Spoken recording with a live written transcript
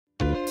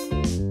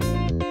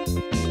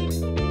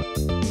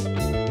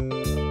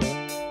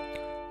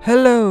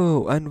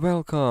Hello and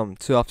welcome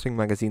to Offspring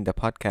Magazine, the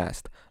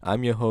podcast.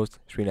 I'm your host,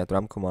 Srinath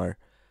Ramkumar.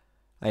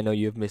 I know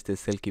you've missed his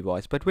silky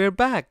voice, but we're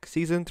back,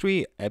 season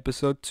 3,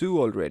 episode 2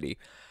 already.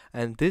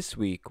 And this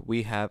week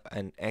we have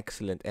an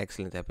excellent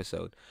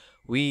episode.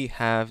 We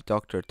have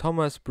Dr.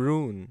 Thomas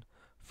Bruhn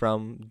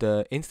from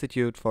the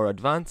Institute for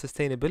Advanced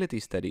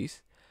Sustainability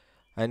Studies,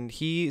 and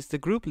he is the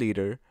group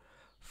leader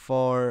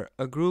for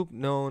a group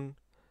known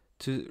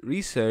to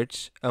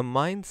research a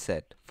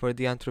mindset for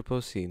the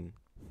Anthropocene.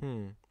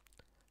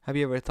 Have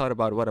you ever thought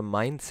about what a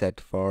mindset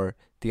for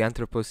the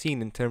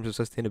Anthropocene in terms of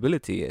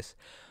sustainability is?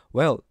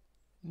 Well,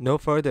 no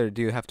further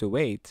do you have to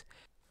wait.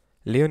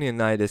 Leonie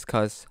and I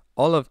discuss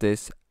all of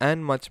this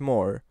and much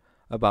more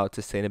about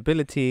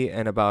sustainability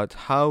and about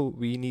how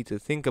we need to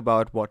think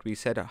about what we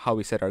set, how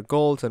we set our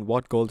goals and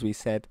what goals we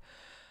set,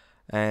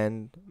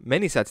 and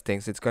many such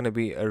things. It's going to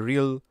be a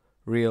real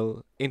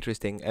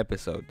interesting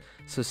episode.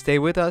 So stay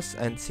with us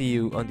and see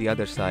you on the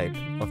other side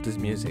of this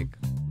music.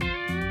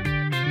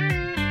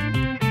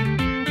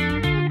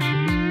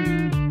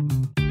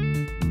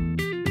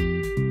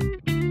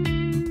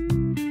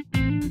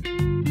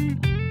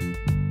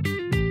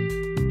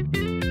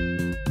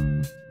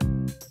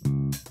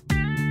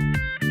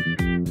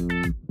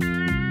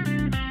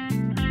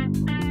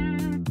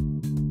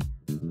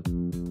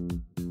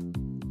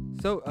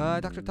 So,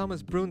 Dr.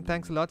 Thomas Bruhn,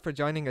 thanks a lot for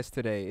joining us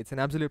today. It's an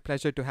absolute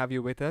pleasure to have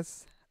you with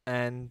us.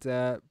 And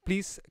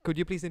could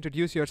you please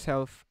introduce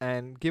yourself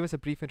and give us a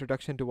brief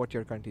introduction to what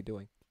you're currently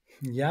doing?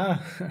 Yeah.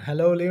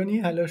 Hello, Leonie.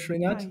 Hello,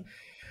 Srinath.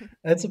 Hi.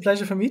 It's a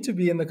pleasure for me to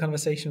be in the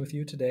conversation with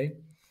you today.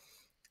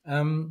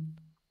 Um,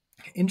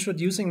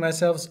 Introducing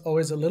myself is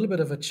always a little bit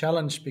of a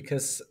challenge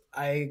because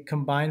I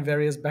combine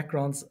various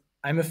backgrounds.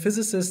 I'm a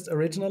physicist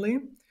originally.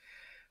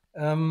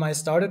 I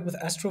started with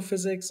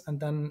astrophysics and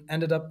then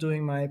ended up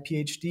doing my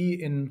PhD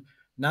in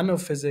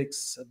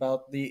nanophysics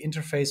about the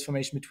interface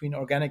formation between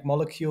organic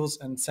molecules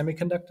and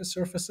semiconductor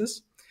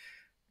surfaces.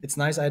 It's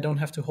nice I don't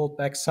have to hold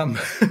back some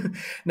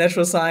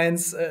natural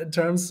science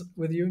terms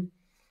with you.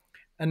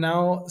 And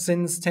now,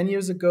 since 10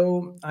 years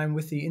ago, I'm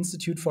with the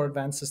Institute for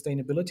Advanced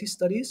Sustainability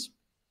Studies,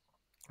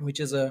 which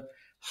is a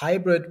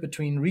hybrid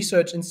between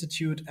research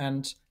institute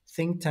and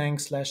think tank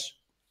slash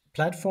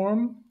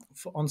platform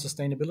on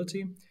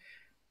sustainability.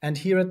 And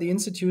here at the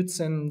Institute,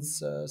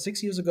 since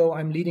 6 years ago,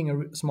 I'm leading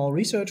a small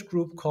research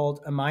group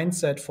called A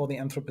Mindset for the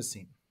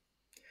Anthropocene.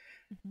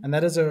 Mhm. And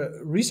that is a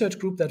research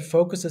group that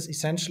focuses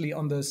essentially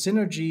on the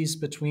synergies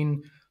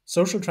between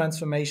social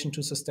transformation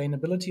to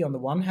sustainability on the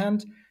one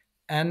hand,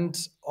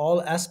 and all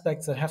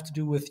aspects that have to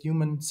do with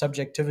human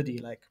subjectivity,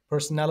 like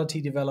personality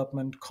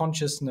development,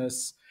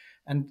 consciousness,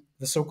 and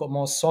the so-called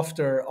more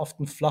softer,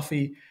 often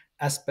fluffy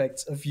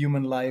aspects of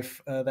human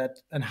life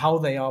that and how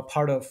they are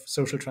part of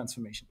social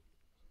transformation.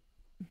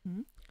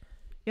 Mhm.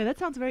 Yeah, that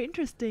sounds very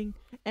interesting.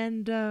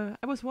 And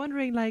I was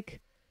wondering, like,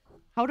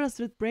 how does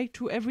it break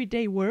to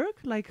everyday work?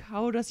 Like,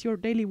 how does your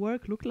daily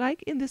work look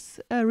like in this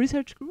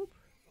research group?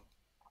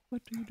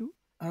 What do you do?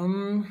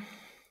 Um,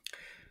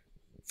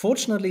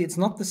 Fortunately, it's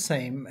not the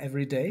same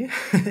every day.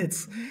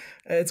 it's Hmm.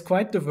 it's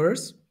quite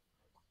diverse.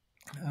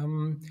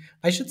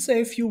 I should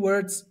say a few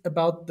words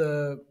about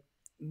the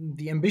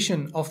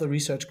ambition of the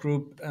research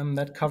group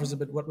that covers a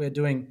bit what we're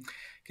doing,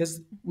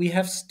 because we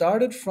have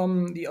started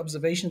from the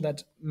observation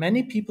that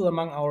many people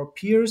among our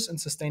peers in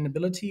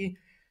sustainability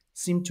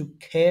seem to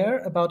care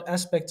about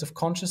aspects of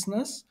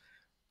consciousness,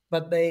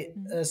 but they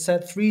Hmm.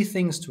 said three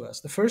things to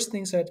us. The first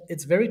thing said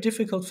it's very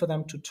difficult for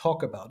them to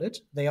talk about it.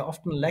 They are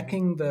often Mm-hmm.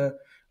 lacking the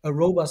a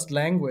robust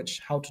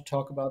language how to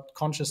talk about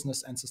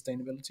consciousness and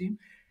sustainability.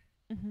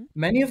 Hmm.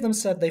 Many of them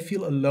said they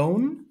feel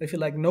alone. They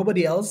feel like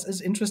nobody else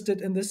is interested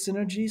in this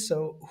synergy.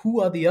 So, who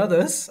are the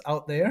others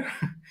out there?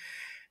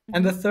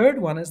 And the Hmm.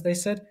 third one is they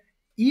said,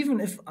 even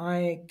if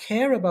I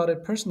care about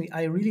it personally,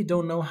 I really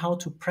don't know how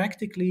to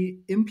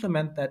practically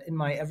implement that in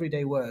my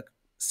everyday work,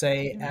 say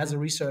as Mm-hmm.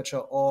 a researcher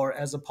or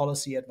as a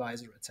policy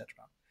advisor, etc.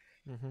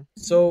 Mm-hmm. Hmm.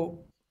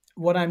 So,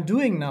 what I'm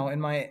doing now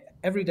in my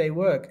everyday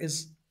work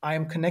is I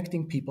am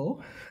connecting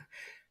people.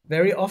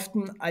 Very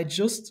often, I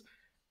just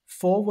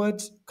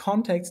forward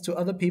contacts to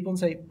other people and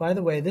say, by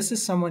the way, this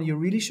is someone you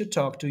really should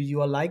talk to.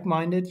 You are like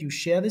minded, you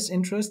share this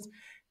interest,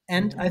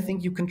 and Mm-hmm. I Hmm.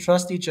 think you can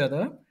trust each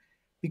other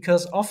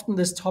because often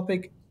this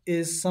topic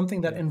is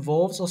something that Yeah.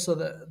 involves also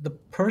the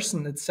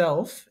person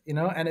itself,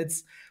 and it's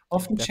Yeah.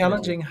 often Definitely.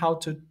 challenging how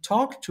to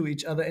talk to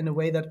each other in a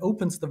way that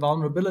opens the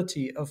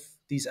vulnerability of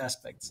these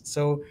aspects.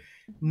 So, Hmm.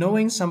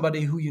 knowing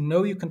somebody who you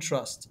know you can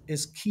trust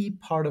is key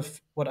part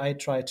of what I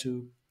try to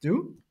do.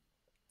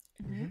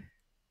 Mm-hmm.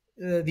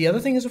 Hmm. The other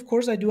thing is, of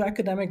course, I do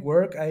academic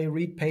work. I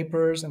read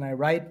papers and I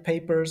write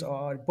papers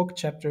or book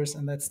chapters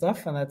and that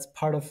stuff. And that's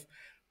part of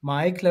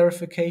my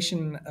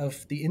clarification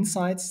of the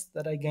insights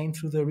that I gained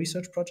through the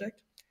research project.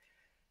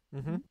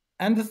 Mm-hmm. Hmm.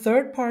 And the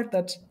third part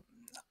that,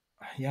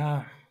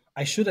 yeah,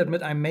 I should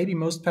admit I'm maybe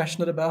most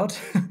passionate about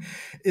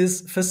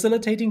is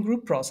facilitating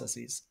group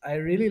processes. I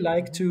really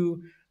like Mm-hmm.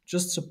 to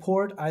just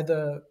support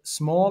either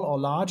small or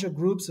larger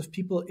groups of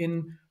people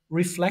in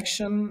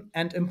reflection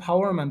and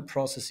empowerment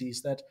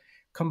processes that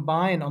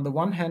combine, on the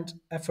one hand,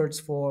 efforts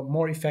for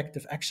more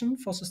effective action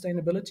for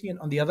sustainability, and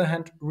on the other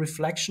hand,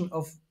 reflection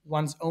of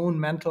one's own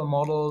mental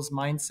models,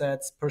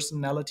 mindsets,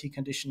 personality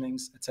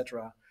conditionings,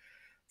 etc.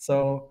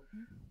 So,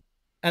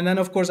 and then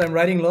of course I'm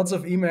writing lots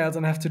of emails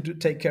and have to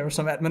take care of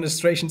some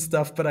administration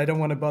stuff, but I don't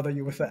want to bother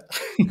you with that.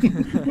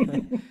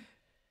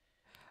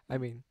 I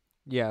mean,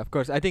 yeah, of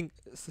course. I think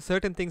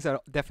certain things are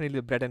definitely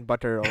the bread and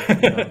butter of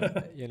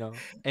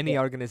any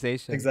Yeah,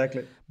 organization.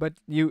 exactly. But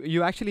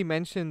you actually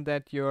mentioned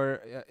that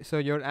you're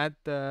at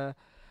the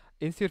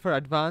Institute for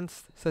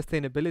Advanced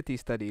Sustainability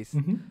Studies.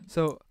 Mhm.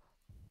 So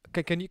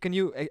can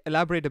you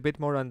elaborate a bit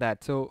more on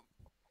that? So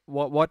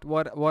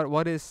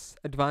what is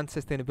Advanced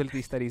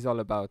Sustainability Studies all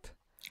about?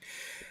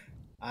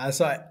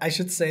 So I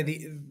should say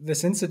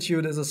this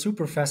institute is a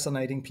super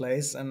fascinating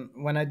place, and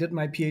when I did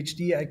my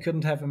PhD, I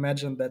couldn't have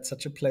imagined that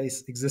such a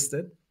place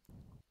existed.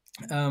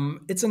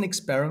 It's an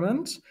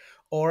experiment,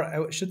 or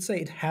I should say,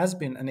 it has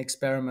been an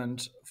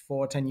experiment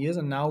for 10 years,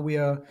 and now we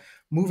are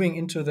moving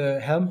into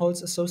the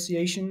Helmholtz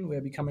Association.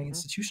 We're becoming Mm-hmm.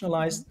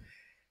 institutionalized,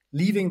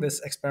 leaving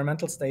this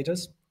experimental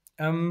status.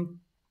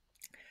 Um,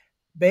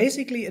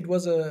 Basically, it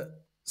was a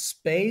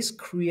space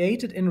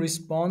created in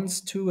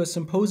response to a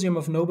symposium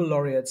of Nobel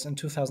laureates in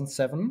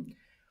 2007,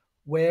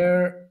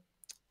 where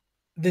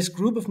this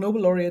group of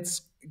Nobel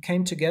laureates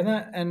came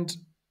together and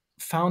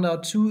found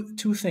out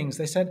two things.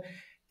 They said,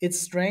 it's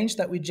strange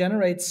that we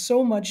generate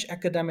so much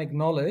academic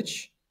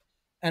knowledge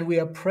and we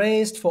are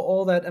praised for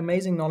all that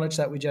amazing knowledge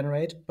that we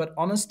generate, but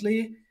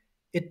honestly,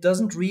 it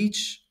doesn't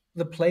reach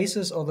the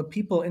places or the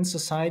people in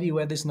society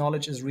where this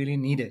knowledge is really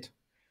needed.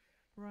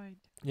 Right.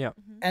 Yeah.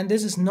 And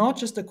this is not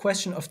just a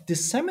question of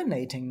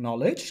disseminating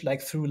knowledge,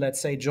 like through,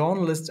 let's say,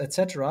 journalists,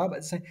 etc.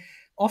 But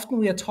often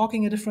we are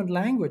talking a different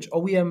language,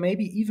 or we are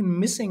maybe even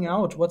missing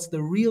out what's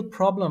the real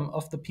problem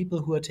of the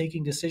people who are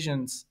taking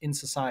decisions in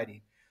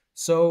society.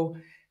 So,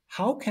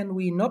 how can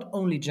we not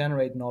only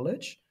generate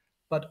knowledge,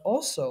 but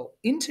also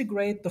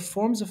integrate the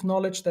forms of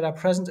knowledge that are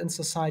present in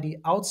society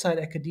outside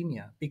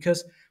academia?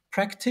 Because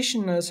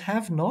practitioners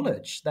have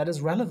knowledge that is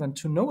relevant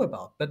to know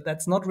about, but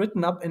that's not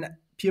written up in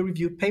peer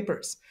reviewed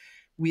papers.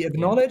 We Yeah.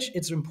 acknowledge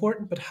it's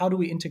important, but how do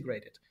we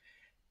integrate it?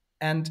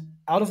 And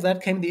out of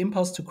that came the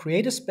impulse to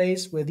create a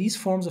space where these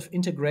forms of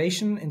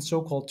integration in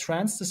so-called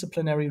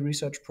transdisciplinary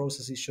research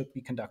processes should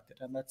be conducted.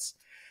 And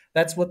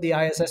that's what the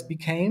ISS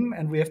became,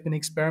 and we have been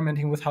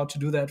experimenting with how to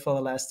do that for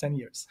the last 10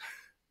 years.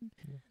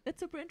 Yeah. That's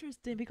super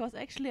interesting because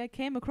actually I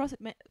came across it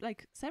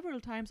like several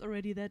times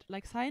already that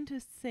like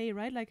scientists say,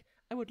 right, like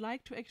I would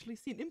like to actually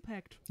see an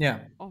impact Yeah.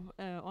 of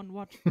on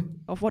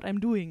what I'm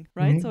doing,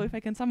 right? So Mhm. if I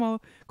can somehow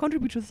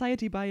contribute to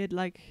society by it,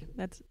 like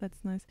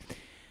that's nice.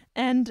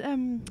 And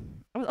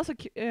I was also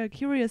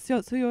curious.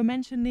 So you were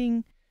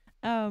mentioning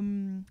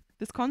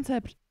this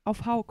concept of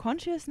how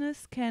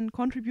consciousness can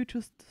contribute to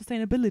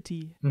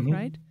sustainability, Mhm.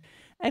 right?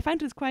 I find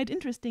this quite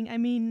interesting. I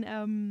mean,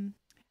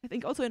 I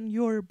think also in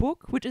your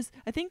book, which is,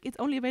 I think it's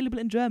only available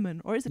in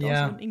German, or is it also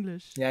Yeah. in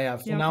English? Yeah.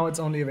 For Yeah, now, okay. it's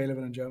only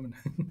available in German.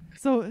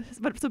 So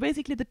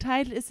basically the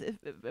title is,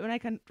 when I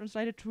can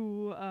translate it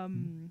to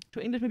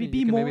English, maybe You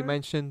be can maybe more.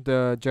 mention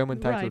the German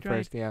title Right.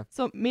 first. Yeah.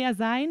 So mehr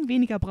sein,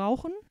 weniger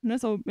brauchen. Ne?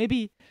 So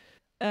maybe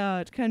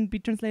it can be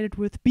translated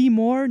with be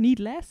more, need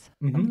less,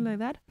 something like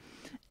that.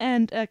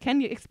 And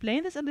can you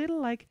explain this a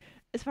little? Like,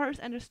 as far as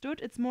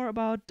understood, it's more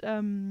about,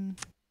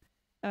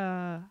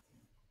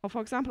 or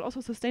for example,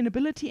 also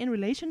sustainability in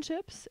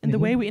relationships and the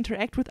way we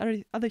interact with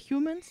other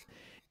humans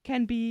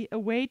can be a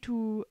way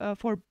to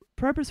for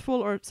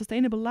purposeful or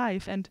sustainable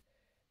life, and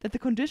that the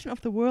condition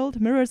of the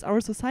world mirrors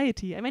our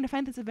society. I mean, I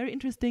find this a very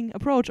interesting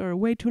approach or a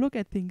way to look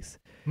at things.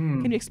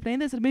 Can you explain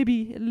this and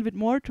maybe a little bit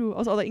more to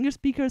also other English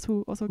speakers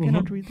who also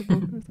cannot read the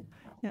book?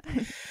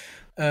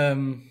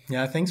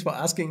 Yeah, thanks for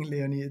asking,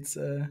 Leonie. It's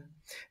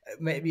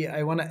maybe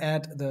I want to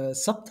add the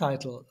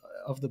subtitle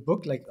of the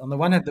book. Like on the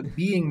one hand, the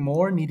being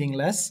more, needing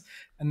less,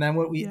 and then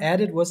what we Yeah.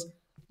 added was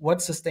what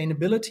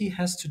sustainability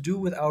has to do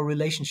with our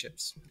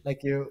relationships,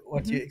 like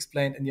what you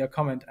explained in your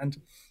comment,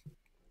 and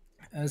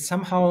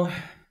somehow,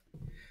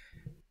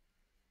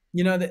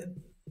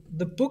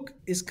 the book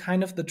is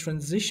kind of the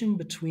transition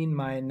between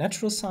my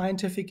natural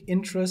scientific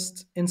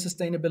interest in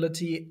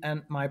sustainability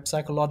and my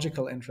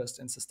psychological interest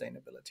in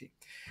sustainability.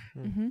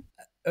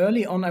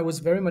 Early on, I was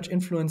very much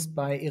influenced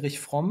by Erich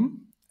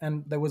Fromm,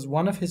 and there was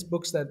one of his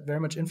books that very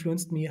much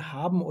influenced me,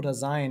 Haben oder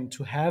Sein,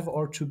 to have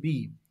or to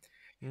be.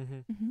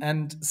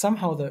 And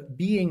somehow the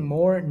being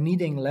more,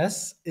 needing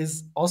less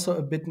is also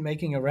a bit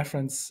making a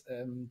reference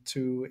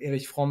to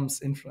Erich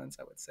Fromm's influence,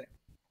 I would say.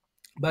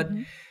 But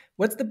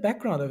what's the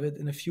background of it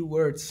in a few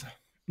words?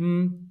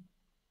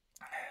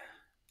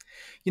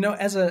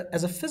 As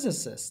a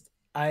physicist,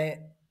 I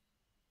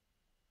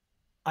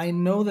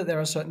know that there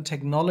are certain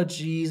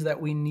technologies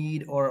that we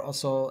need, or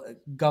also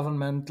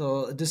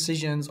governmental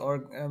decisions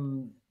or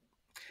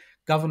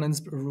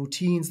governance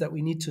routines that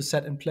we need to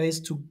set in place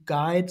to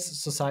guide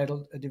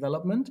societal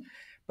development.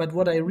 But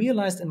what I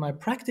realized in my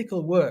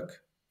practical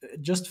work,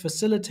 just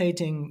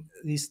facilitating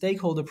these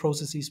stakeholder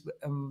processes,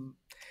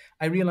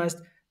 I realized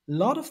a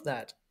lot of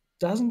that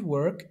doesn't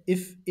work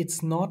if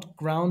it's not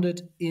grounded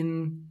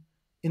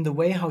in the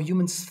way how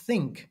humans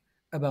think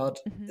about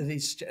Mm-hmm.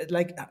 these.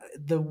 Like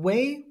the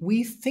way we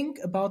think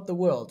about the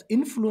world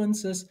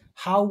influences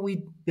how we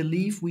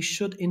believe we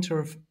should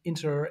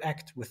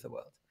interact with the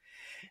world.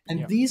 And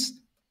Yeah.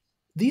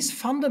 these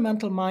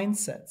fundamental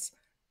mindsets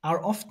are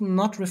often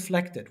not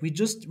reflected. We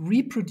just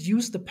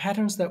reproduce the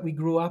patterns that we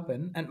grew up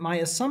in. And my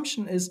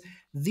assumption is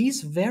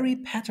these very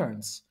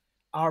patterns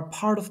are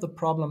part of the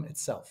problem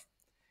itself.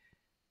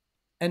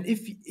 And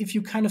if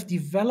you kind of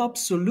develop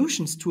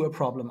solutions to a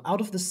problem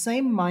out of the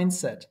same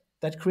mindset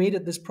that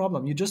created this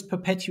problem, you just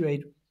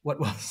perpetuate what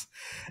was.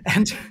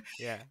 And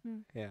Yeah.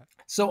 Mm. Yeah.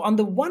 so, on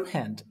the one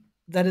hand,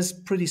 that is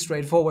pretty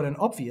straightforward and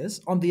obvious.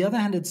 On the other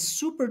hand, it's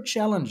super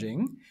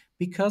challenging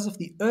because of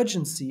the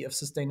urgency of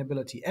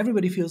sustainability.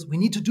 Everybody feels we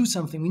need to do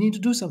something, we need to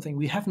do something,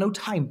 we have no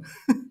time.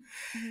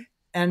 Mm-hmm.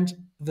 And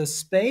the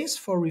space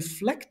for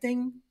reflecting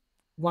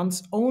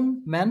one's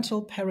own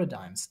mental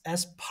paradigms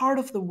as part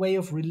of the way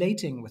of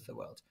relating with the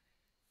world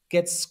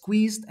gets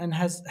squeezed and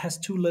has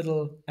too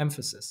little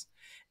emphasis.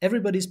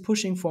 Everybody's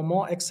pushing for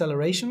more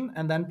acceleration,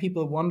 and then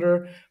people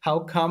wonder how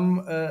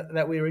come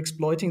that we're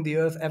exploiting the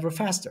earth ever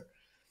faster.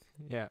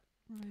 Yeah.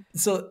 Right.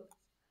 So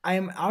I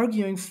am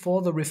arguing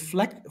for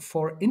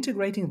for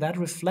integrating that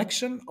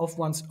reflection of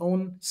one's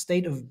own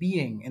state of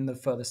being in the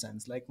further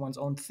sense, like one's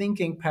own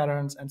thinking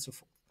patterns and so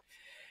forth.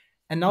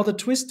 And now the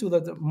twist to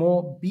the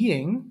more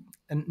being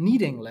and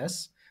needing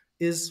less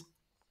is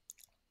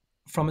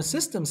from a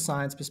systems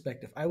science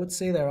perspective, I would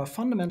say there are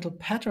fundamental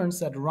patterns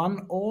that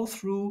run all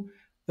through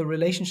the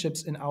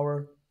relationships in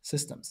our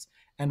systems.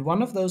 And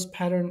one of those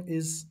patterns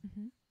is,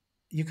 Mm-hmm.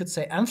 you could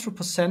say,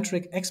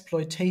 anthropocentric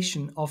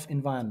exploitation of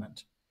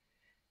environment.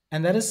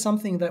 And that is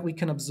something that we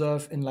can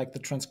observe in like the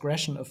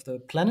transgression of the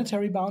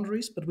planetary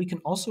boundaries, but we can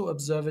also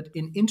observe it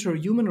in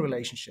interhuman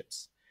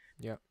relationships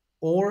Yeah.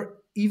 or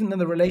even in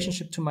the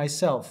relationship to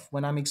myself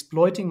when I'm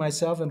exploiting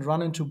myself and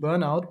run into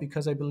burnout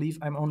because I believe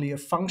I'm only a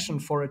function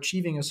Mm-hmm. for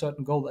achieving a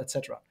certain goal,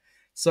 etc.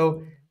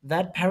 So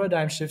that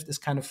paradigm shift is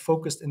kind of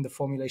focused in the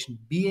formulation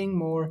being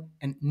more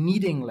and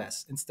needing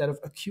less instead of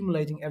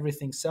accumulating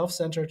everything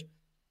self-centered,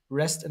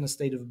 rest in a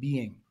state of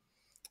being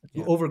to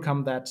Yeah.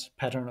 overcome that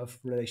pattern of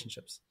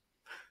relationships.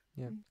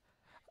 Yeah.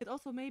 It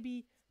also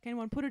maybe can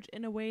one put it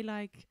in a way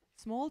like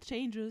small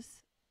changes,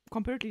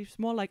 comparatively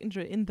small, like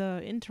in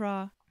the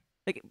intra,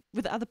 like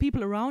with other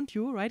people around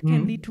you, right,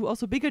 can lead Mhm. to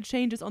also bigger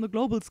changes on the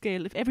global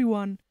scale if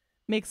everyone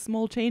makes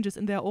small changes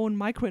in their own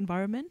micro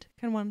environment.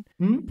 Can one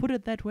Mhm. put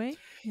it that way?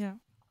 Yeah.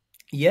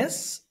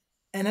 Yes,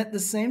 and at the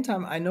same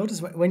time, I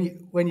notice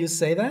when you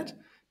say that,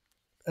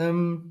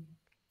 um,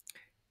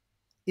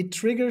 it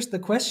triggers the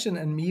question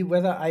in me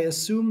whether I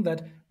assume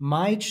that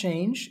my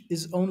change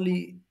is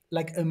only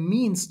like a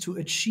means to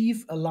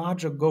achieve a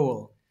larger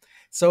goal.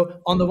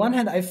 So, on the one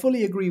hand, I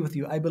fully agree with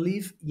you. I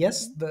believe,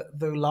 yes, Mm-hmm.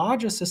 the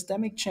larger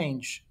systemic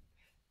change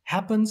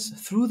happens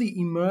through the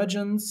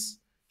emergence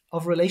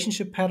of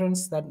relationship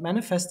patterns that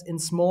manifest in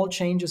small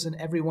changes in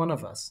every one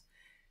of us.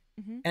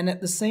 Mm-hmm. And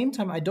at the same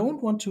time, I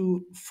don't want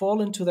to fall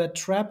into that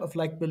trap of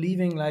like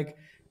believing like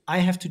I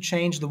have to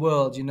change the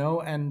world,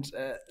 and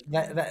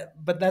Right.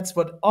 but that's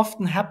what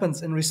often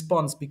happens in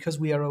response because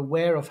we are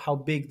aware of how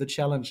big the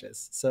challenge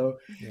is. So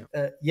Mm-hmm.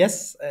 Yeah.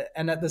 yes,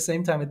 and at the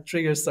same time it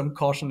triggers some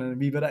caution in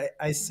me, but I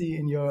Right. see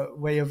in your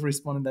way of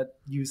responding that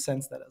you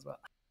sense that as well.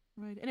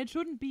 Right. And it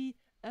shouldn't be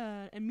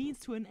a means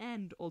to an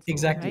end, also,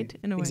 Exactly, right?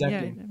 In a way. Yeah.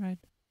 exactly. Right.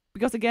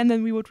 Because again,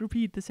 then we would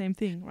repeat the same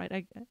thing,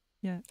 right?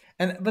 Yeah.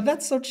 And but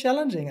that's so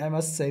challenging, I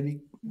must say,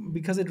 Mm-hmm.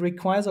 because it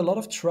requires a lot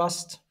of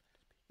trust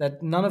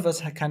that none of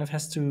us kind of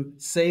has to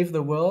save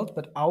the world,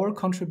 but our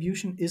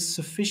contribution is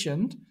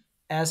sufficient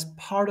as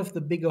part of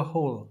the bigger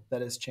whole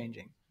that is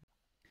changing.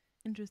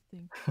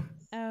 Interesting.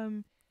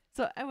 Um,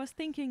 so I was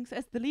thinking, so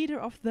as the leader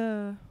of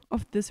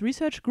this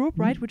research group,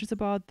 right, Mhm. which is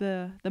about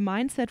the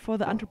mindset for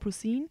the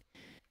Anthropocene,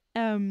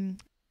 um,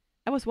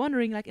 I was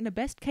wondering, like in a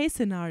best case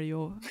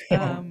scenario,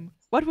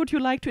 what would you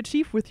like to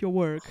achieve with your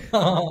work?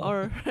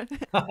 Or,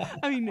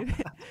 I mean,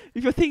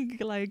 if you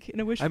think like in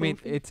a I wishful mean,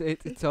 think.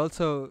 it's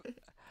also.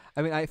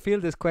 I mean, I feel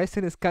this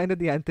question is kind of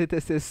the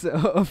antithesis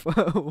of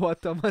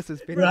what Thomas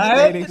has been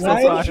Right, explaining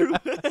That's so also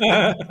right.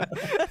 far.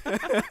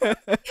 true.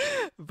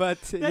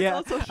 But That's yeah,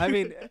 also I true.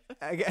 mean,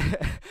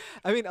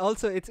 I mean,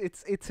 also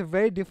it's a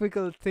very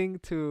difficult thing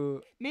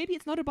to. Maybe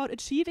it's not about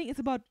achieving; it's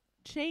about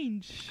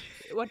change.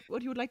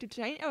 What you would like to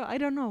change? Oh, I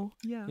don't know.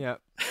 Yeah, Yeah.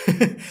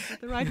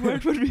 what the right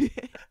word would be.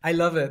 I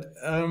love it.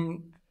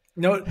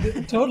 No,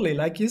 totally.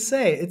 Like you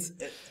say, it's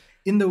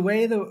in the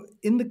way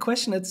in the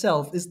question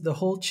itself is the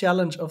whole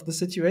challenge of the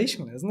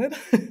situation, isn't it?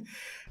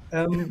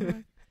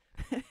 um,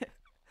 Right.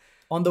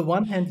 on the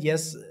one hand,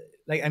 yes,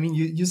 like I mean,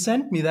 you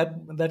sent me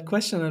that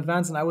question in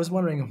advance, and I was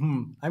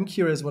wondering, I'm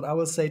curious what I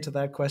will say to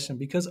that question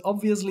because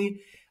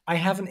obviously I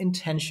have an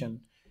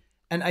intention,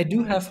 and I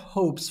do have Right.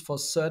 hopes for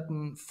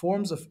certain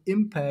forms of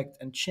impact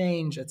and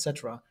change,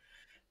 etc.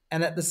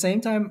 And at the same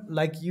time,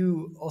 like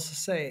you also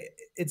say,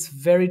 it's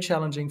very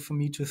challenging for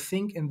me to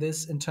think in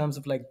terms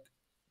of like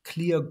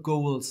clear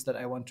goals that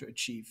I want to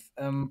achieve.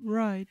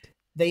 Right.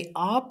 They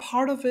are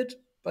part of it,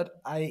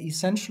 but I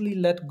essentially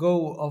let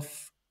go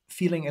of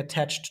feeling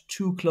attached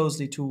too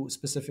closely to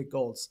specific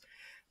goals.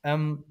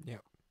 Um, Yeah.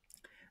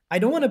 I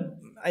don't want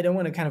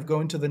to kind of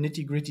go into the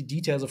nitty gritty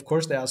details. Of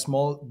course, there are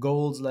small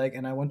goals like,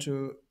 and I want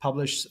to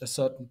publish a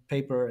certain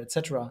paper,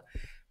 etc.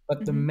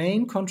 But the Mm-hmm.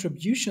 main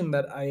contribution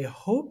that I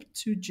hope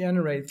to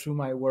generate through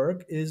my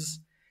work is,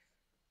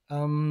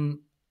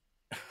 um,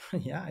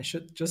 yeah, I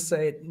should just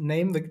say,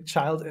 name the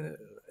child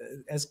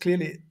as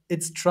clearly.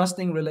 It's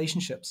trusting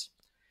relationships.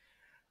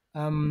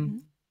 Mm-hmm.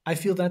 I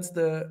feel that's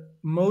the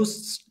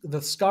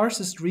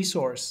scarcest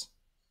resource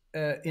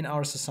in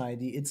our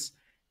society.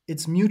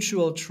 It's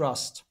mutual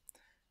trust.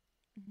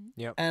 Mm-hmm.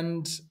 Yeah.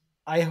 And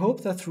I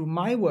hope that through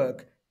my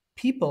work,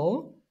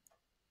 people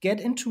get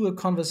into a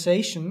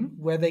conversation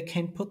where they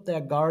can put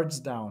their guards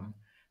down.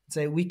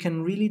 Say, we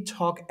can really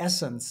talk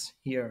essence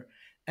here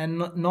and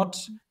not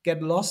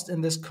get lost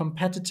in this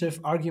competitive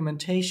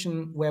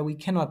argumentation where we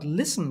cannot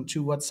listen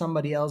to what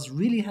somebody else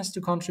really has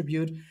to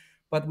contribute,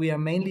 but we are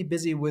mainly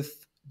busy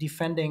with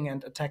defending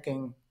and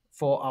attacking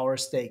for our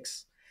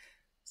stakes.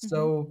 Mm-hmm.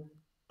 So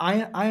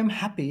I am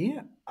happy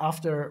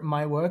after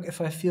my work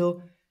if I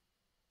feel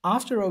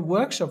after a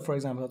workshop, for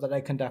example, that I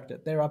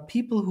conducted, there are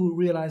people who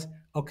realize,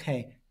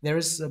 okay, there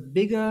is a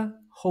bigger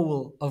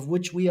whole of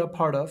which we are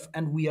part of,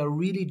 and we are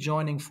really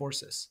joining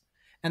forces.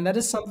 And that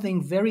is Mm-hmm.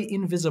 something very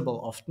invisible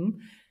often.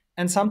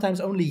 And sometimes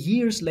only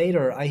years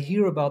later, I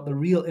hear about the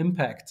real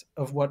impact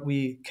of what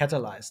we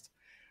catalyzed.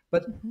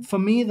 But Mm-hmm. for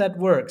me, that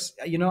works.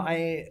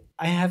 I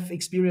have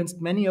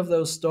experienced many of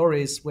those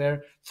stories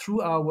where through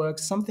our work,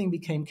 something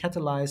became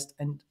catalyzed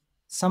and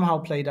somehow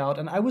played out.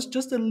 And I was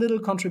just a little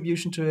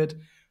contribution to it,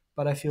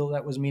 but I feel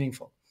that was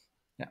meaningful.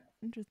 Yeah.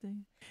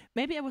 Interesting.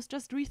 Maybe I was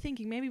just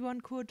rethinking. Maybe one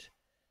could,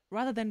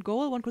 rather than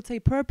goal, one could say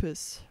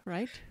purpose,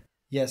 right?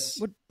 Yes.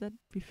 Would that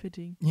be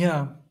fitting?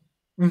 Yeah.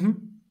 Hmm.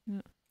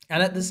 Yeah.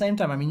 And at the Okay. same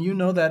time, I mean, you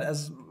know that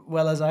as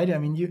well as I do. I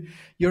mean,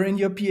 you're in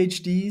your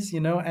PhDs,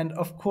 and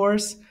of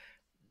course,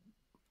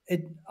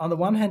 it on the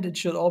one hand, it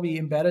should all be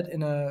embedded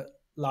in a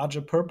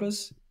larger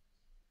purpose,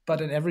 but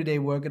in everyday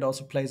work, it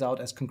also plays out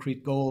as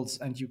concrete goals,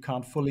 and you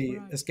can't fully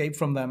Right. escape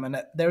from them.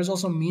 And there's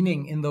also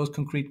meaning in those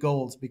concrete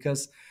goals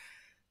because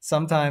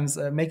sometimes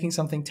making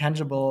something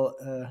tangible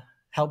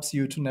helps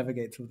you to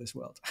navigate through this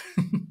world.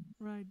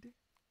 Right.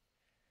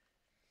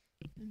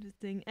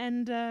 Interesting.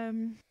 And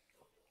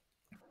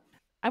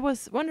I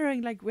was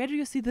wondering, like, where do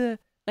you see the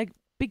like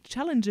big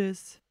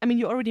challenges? I mean,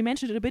 you already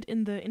mentioned it a bit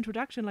in the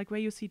introduction, like where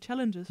you see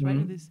challenges, right,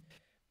 in Mhm. these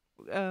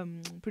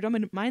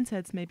predominant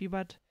mindsets, maybe.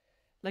 But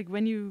like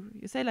when you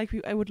say like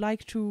I would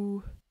like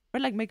to, or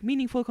like make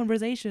meaningful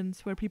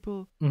conversations where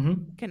people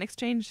Mhm. can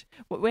exchange.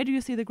 Where do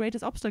you see the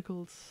greatest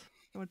obstacles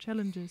or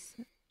challenges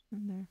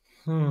in there?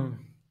 Hmm.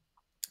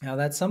 Now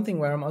that's something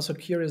where I'm also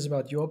curious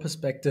about your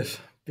perspective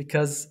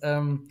because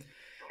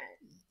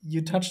you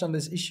touched on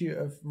this issue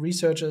of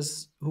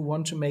researchers who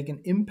want to make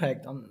an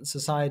impact on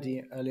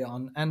society early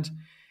on. And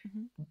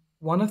Mm-hmm.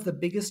 one of the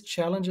biggest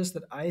challenges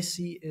that I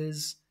see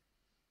is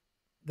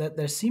that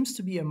there seems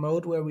to be a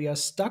mode where we are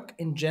stuck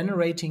in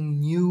generating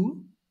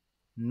new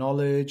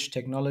knowledge,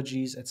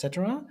 technologies,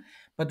 etc.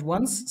 But Mm-hmm.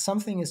 once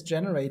something is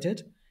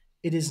generated,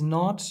 it is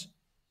not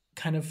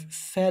kind of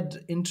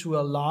fed into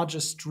a larger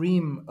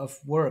stream of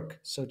work,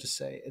 so to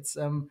say. It's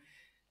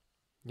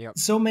Yeah.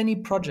 so many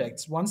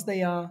projects, once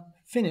they are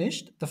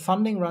finished, the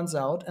funding runs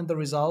out and the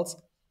results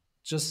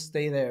just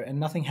stay there and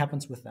nothing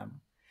happens with them.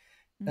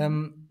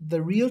 Mm-hmm.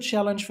 The real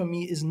challenge for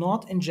me is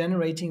not in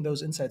generating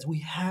those insights. We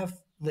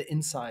have the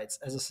insights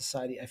as a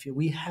society, I feel.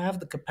 We have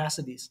the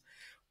capacities.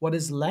 What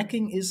is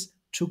lacking is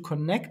to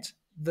connect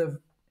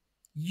the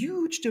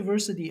huge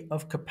diversity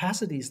of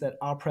capacities that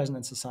are present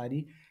in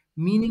society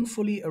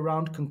meaningfully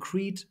around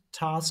concrete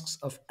tasks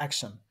of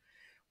action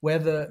where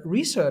the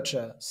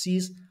researcher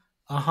sees,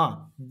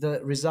 aha,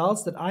 the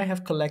results that I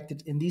have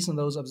collected in these and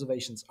those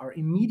observations are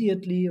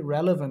immediately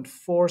relevant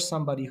for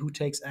somebody who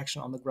takes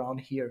action on the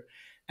ground here.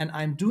 And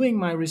I'm doing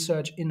my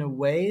research in a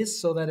way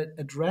so that it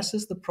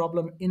addresses the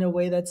problem in a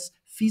way that's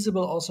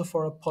feasible also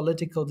for a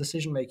political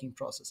decision making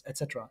process,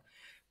 etc.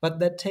 But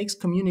that takes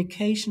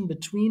communication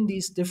between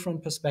these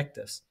different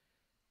perspectives.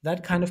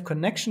 That kind of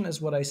connection is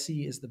what I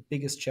see is the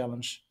biggest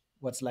challenge,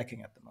 what's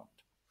lacking at the moment.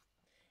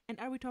 And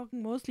are we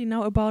talking mostly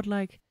now about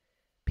like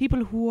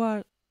people who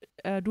are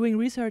doing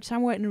research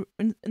somewhere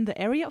in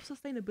the area of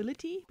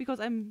sustainability? Because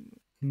I'm,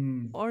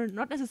 Hmm. or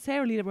not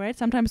necessarily, right?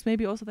 Sometimes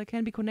maybe also there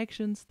can be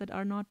connections that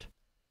are not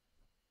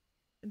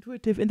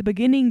intuitive in the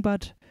beginning,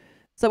 but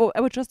so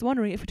I was just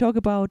wondering if we talk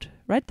about,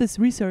 right, this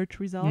research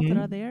results that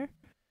are Mhm. there,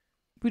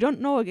 we don't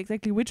know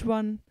exactly which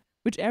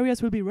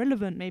areas will be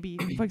relevant, maybe,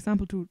 for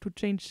example, to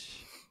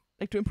change,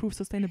 like to improve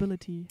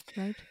sustainability,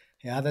 right?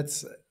 Yeah,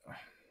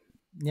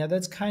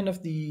 that's kind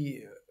of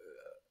the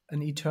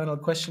an eternal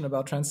question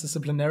about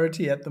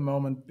transdisciplinarity at the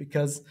moment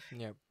because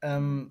Yeah.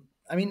 Mm-hmm.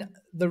 I mean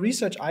the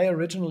research I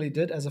originally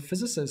did as a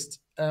physicist,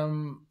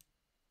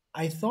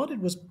 I thought it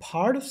was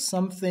part of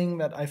something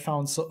that I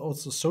found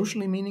also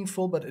socially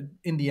meaningful, but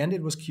in the end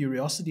it was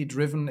curiosity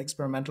driven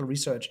experimental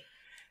research.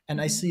 And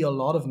I see a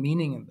lot of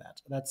meaning in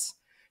that. That's,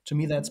 to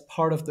me, that's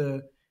part of the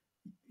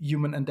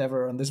human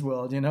endeavor in this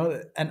world,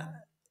 and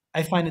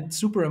I find it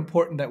super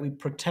important that we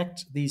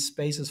protect these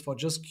spaces for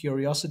just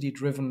curiosity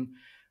driven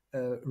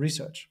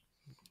research.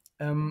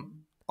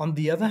 On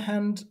the other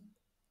hand,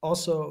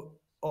 also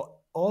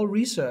all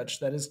research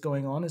that is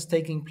going on is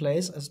taking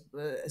place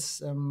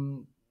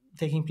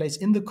taking place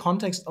in the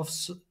context of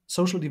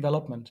social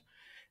development.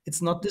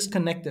 It's not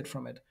disconnected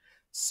from it.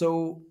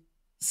 So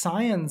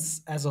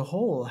science as a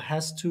whole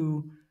has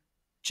to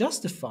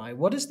justify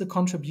what is the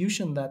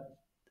contribution that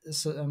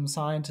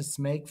scientists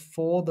make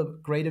for the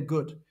greater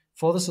good,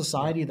 for the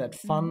society that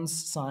funds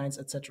science,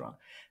 etc.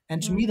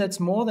 And to me, that's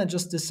more than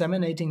just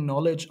disseminating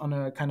knowledge on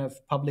a kind of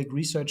public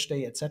research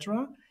day,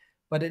 etc.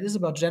 But it is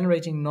about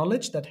generating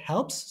knowledge that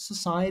helps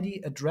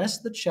society address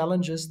the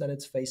challenges that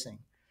it's facing.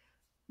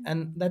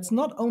 And that's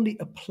not only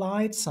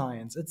applied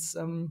science,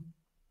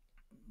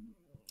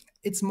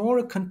 it's more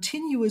a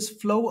continuous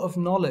flow of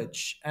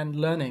knowledge and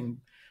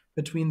learning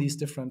between these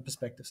different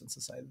perspectives in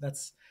society.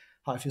 That's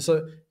how I feel.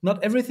 So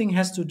not everything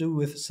has to do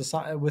with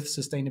society, with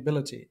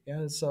sustainability.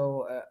 Yeah.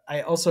 So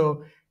I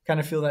also kind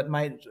of feel that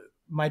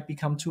might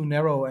become too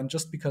narrow. And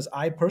just because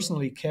I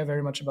personally care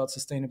very much about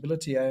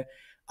sustainability,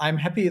 I'm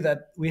happy that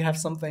we have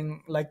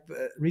something like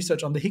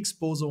research on the Higgs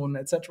boson,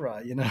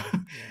 etc. Yeah.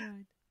 Right.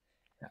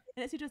 Yeah.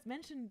 And as you just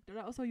mentioned,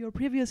 also your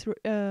previous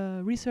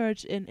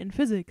research in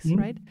physics,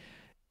 right?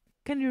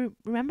 Can you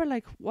remember,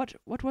 like,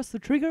 what was the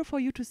trigger for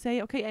you to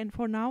say, okay, and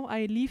for now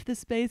I leave the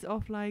space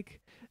of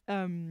like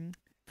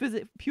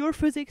pure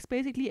physics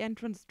basically and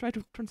try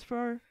to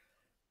transfer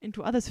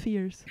into other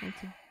spheres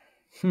also?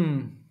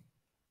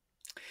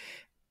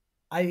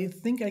 I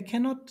think I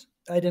cannot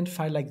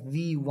identify like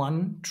the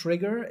one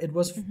trigger. It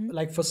was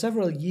like for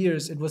several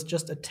years, it was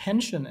just a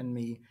tension in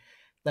me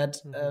that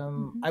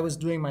I was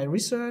doing my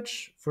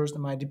research, first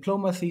in my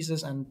diploma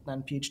thesis and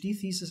then PhD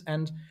thesis.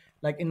 And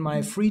like in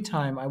my free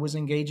time, I was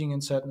engaging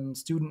in certain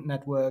student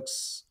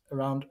networks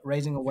around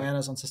raising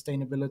awareness on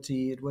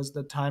sustainability. It was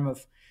the time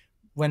of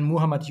when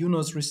Muhammad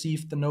Yunus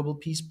received the Nobel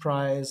Peace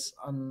Prize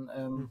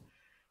on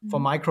for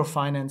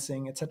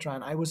microfinancing, etc.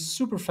 And I was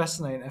super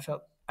fascinated. I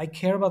felt I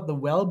care about the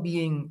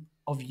well-being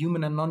of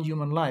human and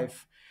non-human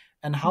life.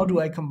 And how do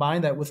I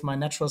combine that with my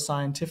natural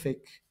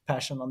scientific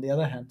passion on the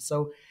other hand?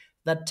 So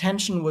that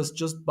tension was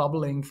just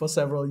bubbling for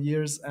several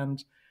years.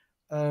 And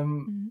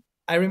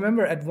I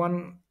remember at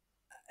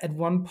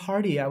one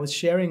party, I was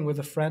sharing with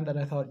a friend that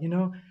I thought,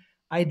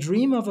 I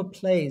dream of a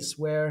place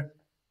where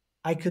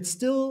I could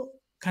still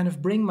kind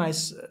of bring my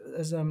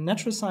as a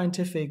natural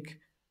scientific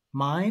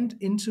mind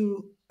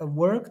into a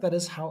work that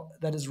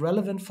is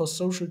relevant for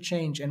social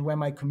change, and where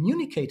my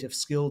communicative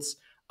skills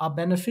are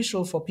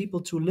beneficial for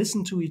people to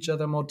listen to each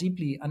other more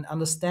deeply and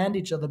understand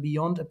each other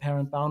beyond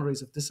apparent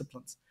boundaries of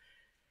disciplines.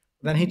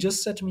 Then he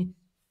just said to me,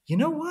 you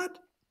know what?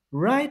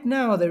 Right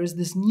now, there is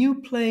this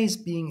new place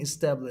being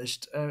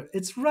established.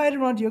 It's right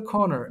around your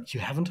corner.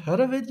 You haven't heard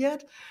of it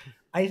yet?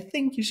 I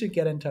think you should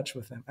get in touch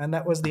with him. And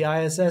that was the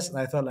ISS. And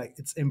I thought, like,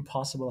 it's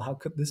impossible. How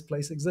could this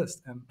place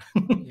exist? And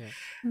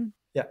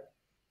yeah.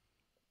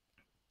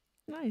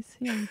 Nice.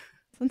 Yeah.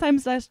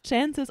 Sometimes there's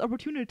chances,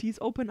 opportunities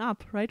open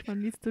up, right?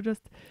 One needs to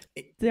just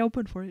stay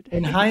open for it.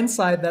 In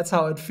hindsight, that's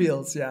how it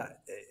feels. Yeah.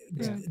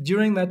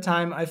 During that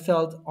time, I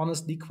felt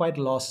honestly quite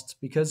lost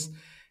because,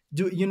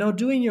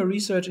 doing your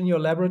research in your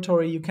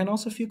laboratory, you can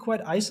also feel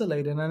quite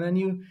isolated. And then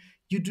you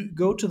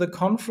go to the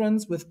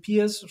conference with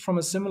peers from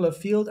a similar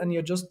field, and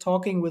you're just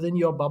talking within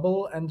your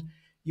bubble, and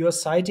you're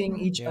citing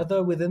each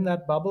other within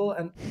that bubble.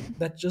 And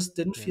that just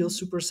didn't feel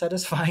super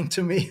satisfying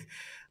to me.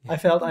 I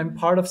felt I'm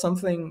part of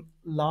something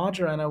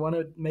larger, and I want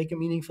to make a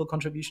meaningful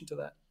contribution to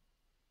that.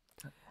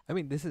 I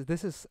mean, this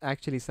is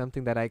actually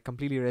something that I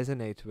completely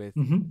resonate with.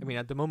 I mean,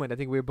 at the moment, I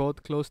think we're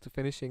both close to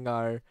finishing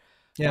our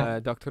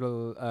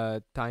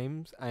doctoral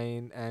times,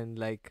 and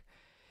like,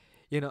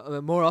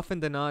 more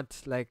often than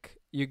not, like,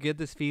 you get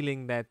this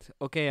feeling that,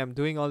 okay, I'm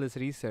doing all this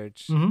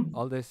research,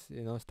 all this,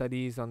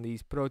 studies on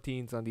these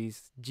proteins, on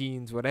these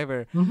genes,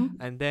 whatever,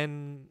 and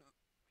then,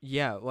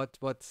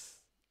 what's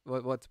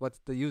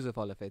the use of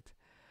all of it?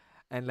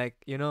 And like,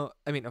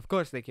 I mean, of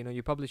course, like,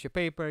 you publish your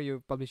paper,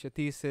 you publish your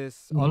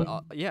thesis,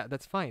 all,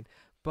 that's fine.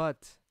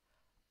 But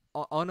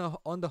on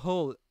the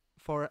whole,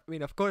 I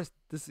mean, of course,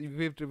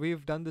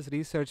 we've done this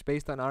research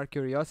based on our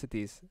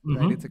curiosities,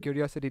 right? It's a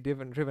curiosity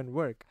driven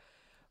work,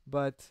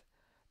 but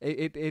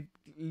it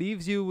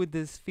leaves you with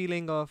this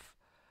feeling of,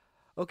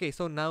 okay,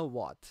 so now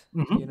what?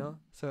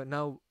 So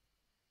now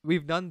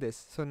we've done this,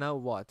 so now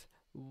what?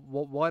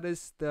 What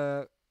is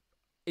the,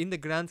 in the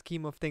grand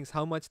scheme of things,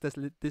 how much does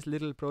this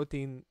little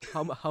protein,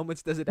 how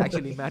much does it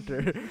actually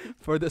matter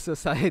for the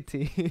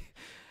society?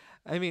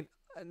 I mean,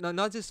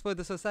 not just for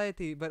the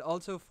society, but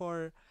also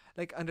for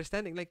like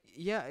understanding, like,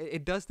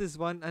 it does this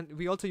one, and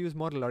we also use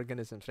model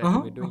organisms, right?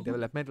 When we're doing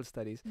developmental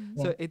studies.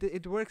 So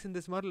it works in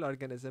this model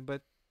organism,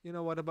 but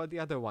what about the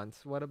other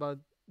ones? What about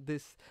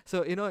this?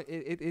 So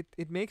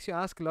it makes you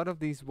ask a lot of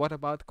these what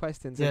about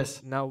questions,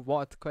 and now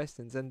what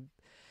questions. And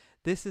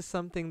this is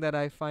something that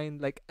I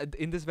find, like,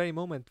 in this very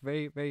moment,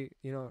 very, very,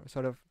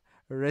 sort of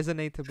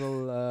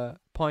resonatable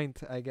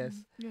point, I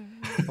guess, Yeah,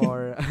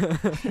 for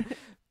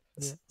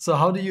yeah. So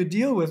how do you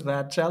deal with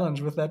that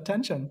challenge, with that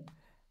tension?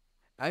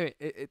 I mean,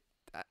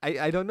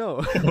 I don't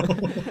know.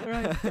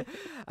 yeah. Right.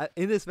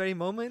 In this very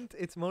moment,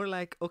 it's more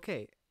like,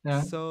 okay,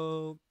 Yeah.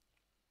 so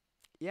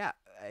yeah,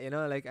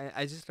 like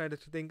I just try to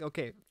think,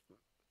 okay,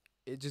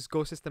 it just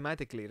goes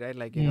systematically, right?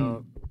 Like,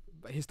 Mm.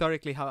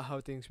 historically,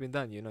 how things been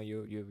done.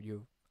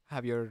 You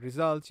have your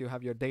results, you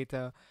have your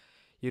data,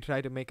 you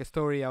try to make a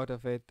story out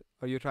of it,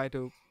 or you try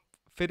to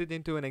fit it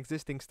into an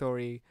existing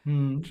story,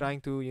 Mm.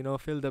 trying to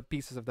fill the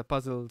pieces of the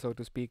puzzle, so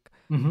to speak.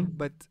 Mm-hmm.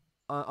 But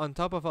on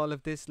top of all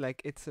of this,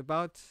 like, it's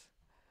about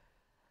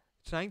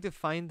trying to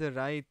find the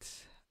right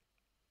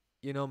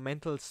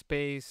mental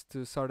space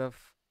to sort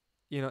of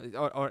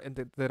or in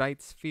the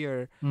right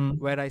sphere, Mm.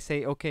 where I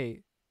say,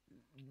 okay,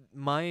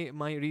 my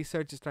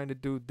research is trying to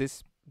do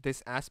this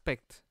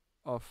aspect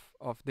of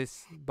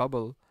this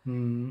bubble,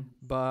 Mm.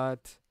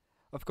 but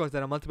of course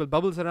there are multiple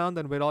bubbles around,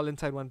 and we're all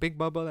inside one big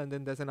bubble, and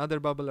then there's another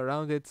bubble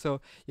around it.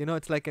 So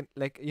it's like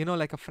like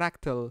a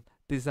fractal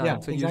Yeah,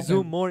 design. So you exactly.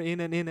 zoom more in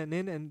and in and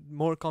in, and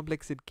more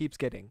complex it keeps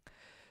getting.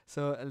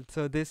 So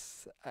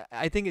this,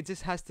 I think it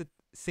just has to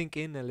sink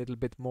in a little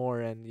bit more,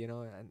 and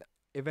and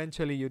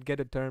eventually you'd get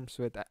to terms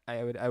with,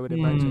 I would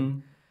imagine.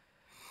 Mm.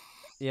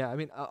 Yeah, I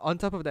mean, on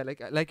top of that,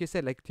 like you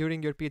said, like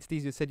during your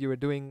PhDs, you said you were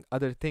doing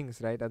other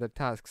things, right? Other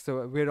tasks.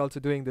 So we're also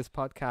doing this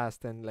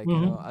podcast and, like,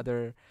 Mm-hmm.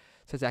 other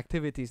such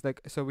activities. Like,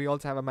 so we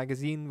also have a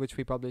magazine which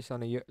we publish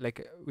on a year.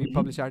 Like, we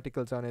publish Mm-hmm.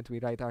 articles on it. We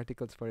write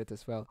articles for it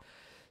as well.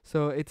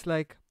 So it's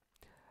like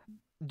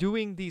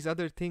doing these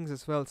other things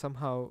as well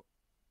somehow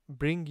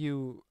bring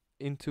you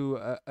into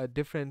a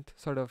different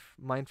sort of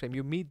mind frame.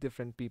 You meet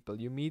different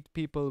people. You meet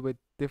people with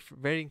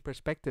varying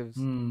perspectives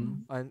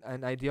Mm. Mm.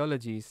 and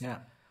ideologies, Yeah.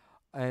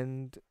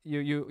 and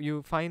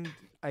you find,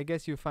 I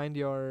guess, you find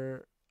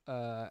your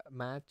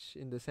match,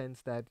 in the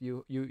sense that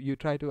you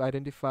try to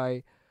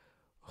identify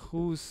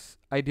whose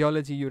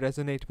ideology you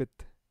resonate with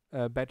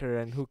better,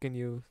 and who can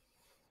you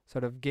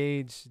sort of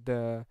gauge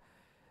the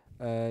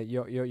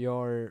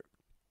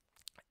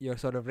your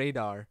sort of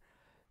radar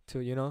to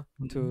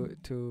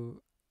Mm-hmm.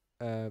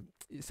 uh,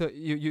 so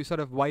you sort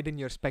of widen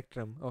your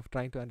spectrum of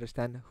trying to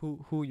understand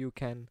who you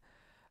can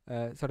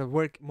sort of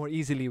work more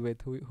easily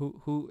with,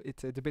 who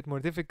it's a bit more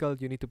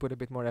difficult. You need to put a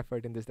bit more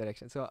effort in this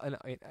direction. So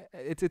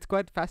it's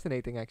quite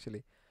fascinating,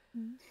 actually.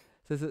 Mm.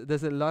 So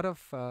there's a lot of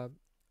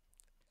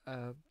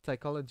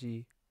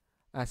psychology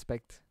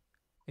aspect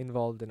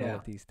involved in all Yeah.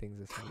 of these things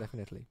as well.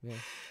 Definitely,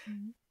 yeah.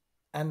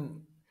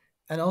 Mm.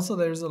 And also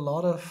there's a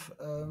lot of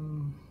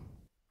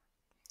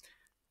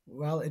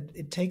well,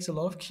 it takes a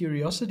lot of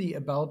curiosity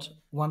about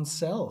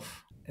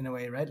oneself in a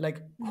way, right? Like,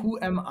 Mm. who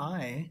am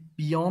I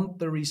beyond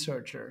the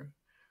researcher?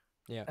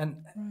 Yeah.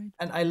 And Right.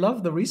 I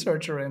love the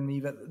researcher in me,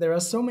 but there are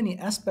so many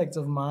aspects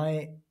of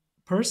my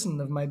person,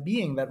 of my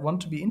being, that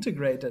want to be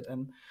integrated.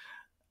 And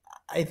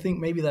I think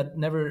maybe that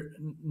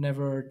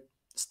never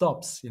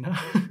stops,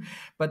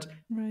 but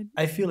Right.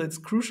 I feel it's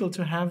crucial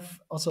to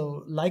have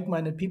also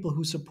like-minded people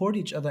who support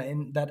each other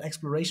in that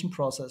exploration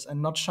process,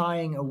 and not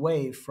shying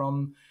away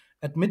from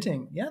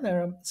admitting, yeah, there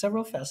are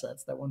several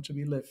facets that want to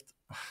be lived.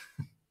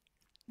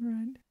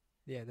 Right.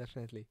 Yeah,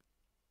 definitely.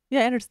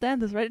 Yeah, I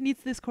understand this, right? It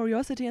needs this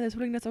curiosity and this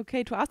willingness,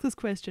 okay, to ask this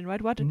question,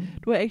 right? What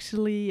Mm. do I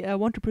actually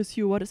want to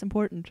pursue? What is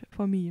important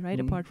for me, right?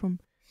 Mm. Apart from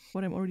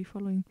what I'm already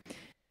following.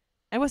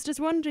 I was just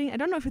wondering, I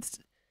don't know if it's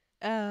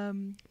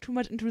too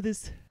much into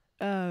this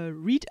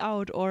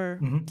readout or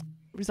Mhm.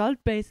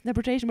 result-based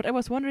interpretation, but I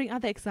was wondering, are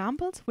there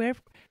examples where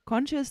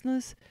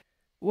consciousness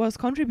was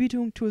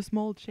contributing to a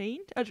small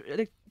change,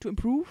 like to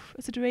improve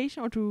a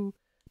situation or to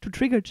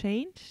trigger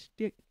change?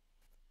 Do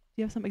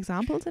you have some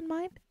examples in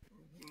mind?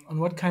 On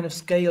what kind of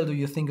scale do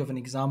you think of an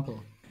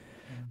example?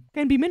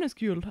 Can be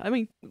minuscule. I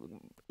mean,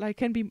 like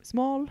can be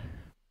small,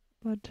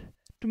 but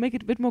to make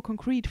it a bit more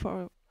concrete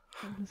for.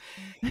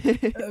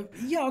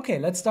 Yeah, okay,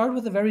 let's start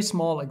with a very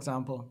small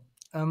example.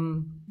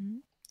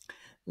 Mhm.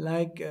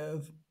 Like,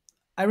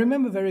 I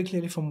remember very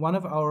clearly from one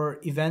of our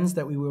events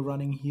that we were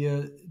running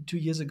here 2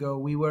 years ago.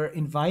 We were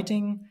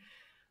inviting,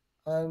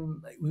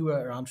 we were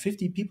around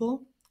 50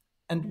 people,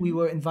 and we Mhm.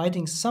 were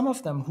inviting some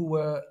of them who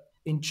were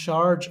in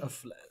charge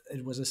of,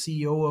 it was a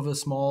CEO of a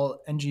small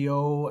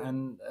NGO,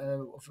 and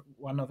of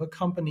one of a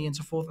company, and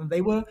so forth. And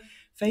they were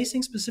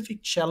facing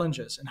specific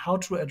challenges and how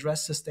to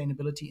address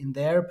sustainability in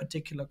their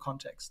particular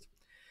context.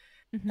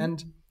 Mhm.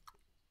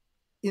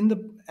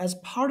 And as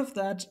part of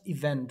that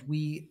event,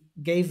 we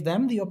gave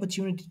them the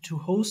opportunity to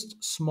host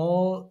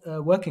small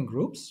working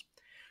groups,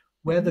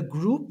 where the Mhm.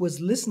 group was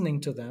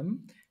listening to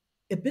them,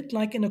 a bit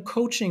like in a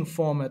coaching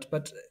format,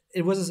 but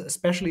it was a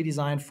specially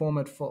designed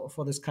format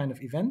for this kind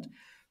of event,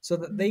 so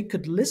that Mhm. they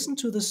could listen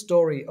to the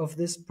story of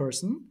this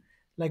person,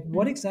 like,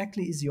 what Mhm.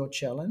 exactly is your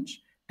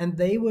challenge? And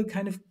they were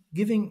kind of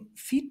giving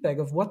feedback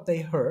of what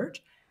they heard,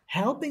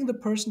 helping the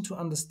person to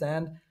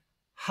understand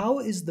how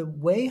is the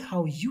way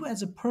how you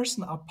as a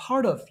person are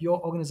part of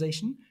your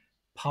organization,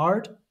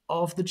 part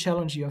of the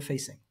challenge you're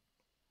facing.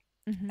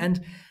 Mhm.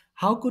 And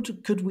how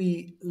could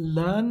we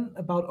learn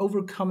about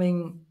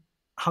overcoming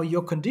how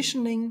your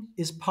conditioning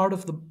is part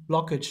of the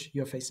blockage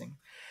you're facing.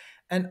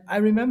 And I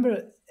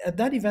remember at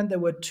that event there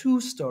were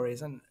two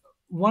stories, and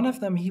one of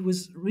them, he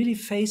was really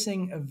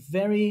facing a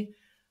very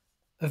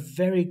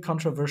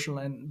controversial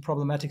and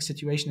problematic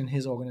situation in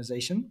his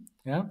organization.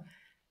 Yeah.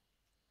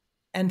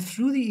 And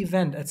through the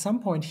event, at some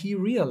point, he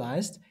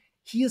realized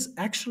he is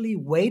actually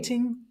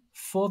waiting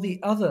for the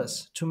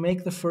others to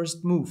make the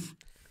first move.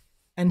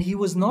 And he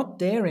was not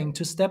daring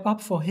to step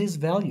up for his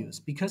values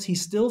because he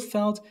still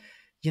felt,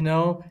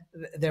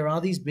 there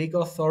are these big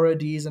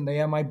authorities and they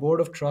are my board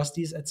of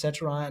trustees,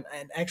 etc.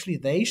 And actually,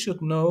 they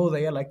should know,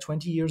 they are like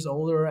 20 years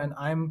older, and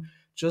I'm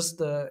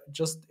just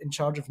in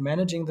charge of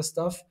managing the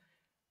stuff.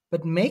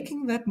 But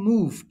making that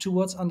move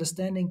towards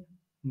understanding,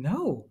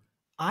 no,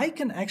 I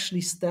can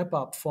actually step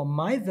up for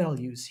my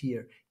values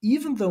here,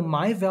 even though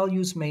my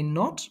values may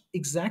not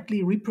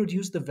exactly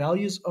reproduce the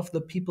values of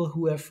the people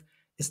who have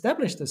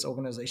established this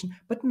organization.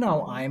 But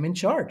now I am in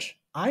charge.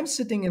 I'm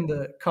sitting in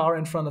the car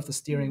in front of the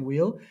steering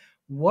wheel.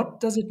 What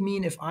does it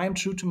mean if I'm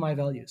true to my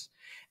values?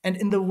 And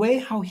in the way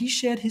how he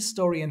shared his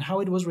story and how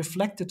it was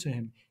reflected to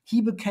him,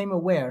 he became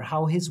aware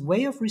how his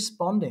way of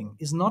responding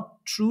is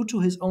not true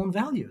to his own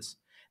values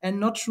and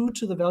not true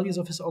to the values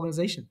of his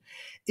organization.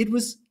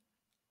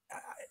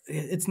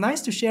 It's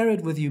nice to share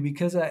it with you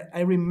because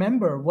I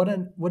remember what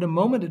a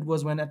moment it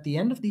was when at the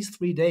end of these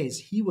 3 days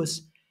he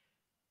was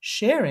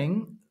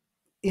sharing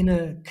in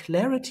a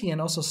clarity and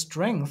also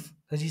strength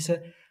that he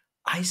said,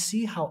 I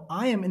see how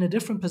I am in a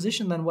different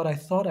position than what I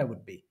thought I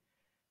would be.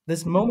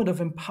 This moment of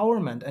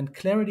empowerment and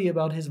clarity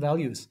about his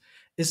values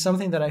is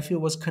something that I feel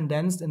was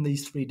condensed in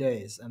these 3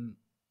 days. And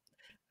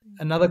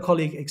another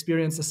colleague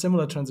experienced a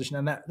similar transition,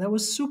 and that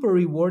was super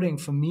rewarding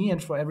for me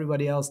and for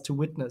everybody else to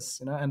witness.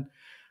 And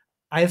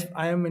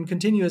I am in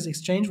continuous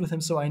exchange with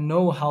him, so I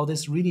know how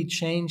this really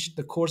changed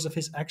the course of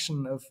his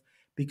action of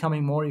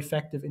becoming more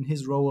effective in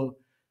his role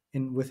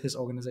in with his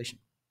organization.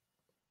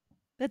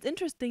 That's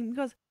interesting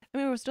because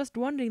I was just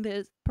wondering.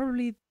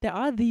 There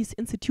are these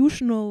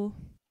institutional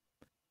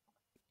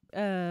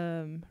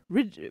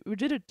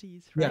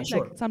rigidities, right? Yeah,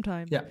 sure. Like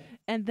sometimes, Yeah.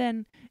 and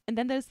then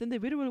there's the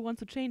individual who wants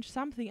to change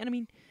something, and I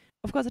mean,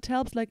 of course, it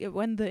helps like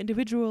when the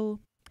individual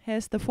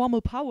has the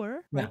formal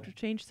power, right, Yeah. to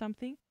change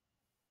something.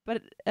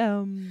 But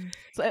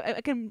so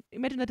I can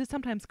imagine that it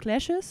sometimes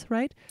clashes,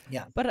 right?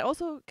 Yeah. But I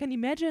also can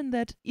imagine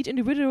that each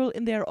individual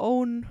in their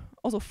own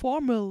also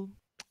formal,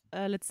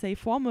 let's say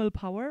formal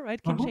power,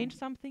 right, can change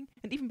something,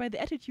 and even by the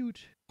attitude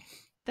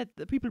that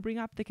the people bring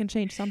up, they can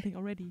change something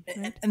already,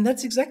 right? And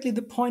that's exactly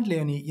the point,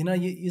 Leonie.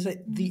 You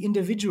say the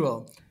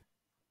individual.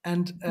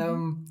 And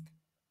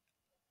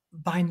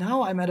by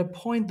now I'm at a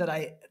point that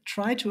I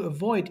try to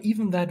avoid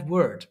even that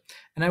word.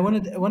 And I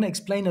want to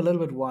explain a little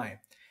bit why.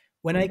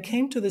 When I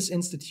came to this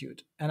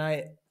institute and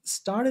I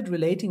started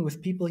relating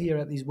with people here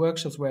at these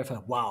workshops where I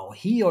felt, wow,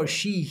 he or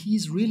she,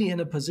 he's really in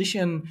a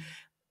position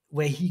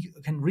where he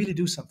can really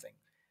do something.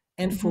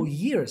 And for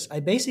years,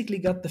 I basically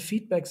got the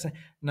feedback saying,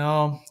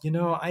 no,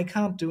 I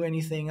can't do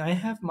anything. I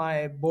have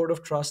my board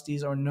of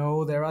trustees, or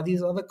no, there are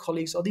these other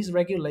colleagues or these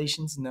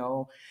regulations,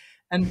 no.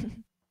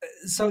 And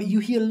so you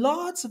hear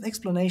lots of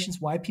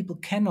explanations why people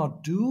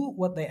cannot do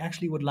what they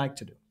actually would like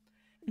to do.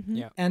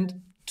 Yeah.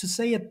 And to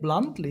say it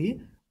bluntly,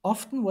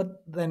 often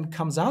what then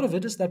comes out of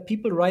it is that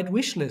people write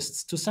wish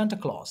lists to Santa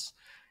Claus.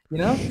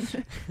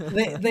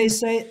 They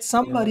say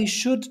somebody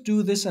should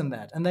do this and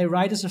that, and they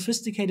write a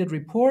sophisticated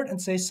report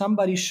and say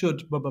somebody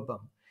should blah blah blah.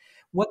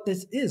 What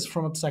this is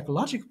from a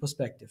psychological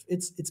perspective,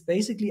 it's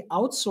basically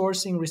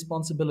outsourcing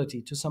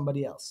responsibility to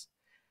somebody else,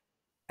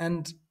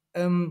 and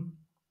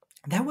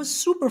that was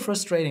super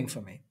frustrating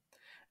for me.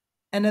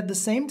 And at the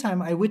same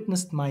time, I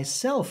witnessed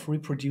myself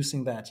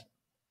reproducing that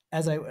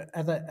as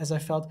I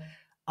felt,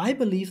 I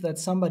believe that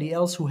somebody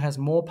else who has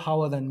more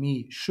power than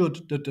me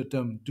should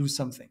do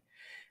something.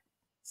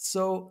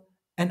 So,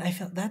 and I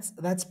felt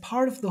that's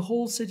part of the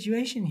whole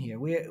situation here.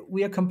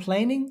 We are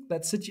complaining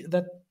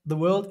that the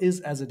world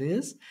is as it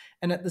is,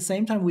 and at the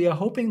same time, we are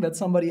hoping that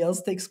somebody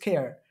else takes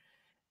care.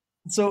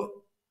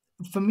 So,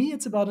 for me,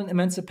 it's about an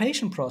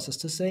emancipation process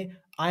to say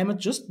I'm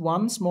just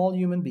one small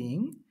human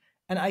being,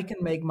 and I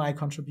can make my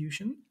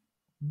contribution.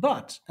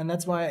 But, and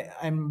that's why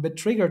I'm a bit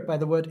triggered by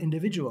the word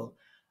individual,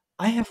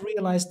 I have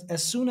realized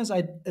as soon as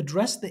I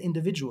address the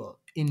individual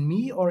in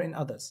me or in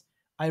others,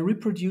 I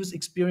reproduce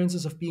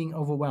experiences of being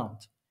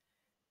overwhelmed.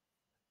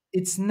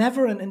 It's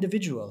never an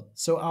individual.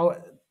 So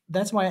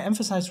that's why I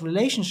emphasize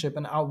relationship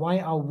and why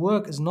our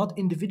work is not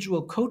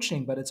individual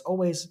coaching, but it's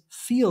always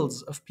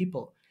fields of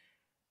people.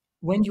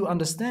 When you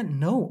understand,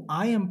 no,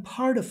 I am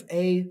part of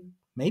a,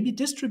 maybe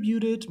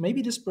distributed,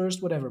 maybe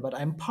dispersed, whatever, but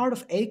I'm part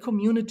of a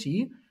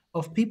community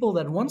of people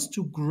that wants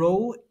to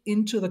grow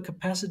into the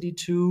capacity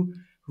to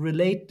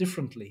relate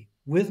differently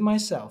with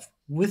myself,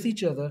 with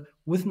each other,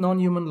 with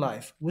non-human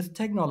life, with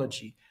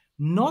technology,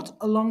 not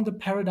along the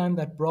paradigm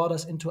that brought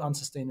us into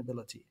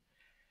unsustainability.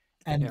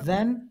 And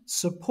then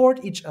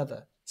support each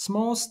other,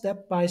 small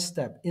step by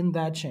step in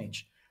that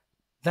change.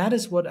 That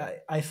is what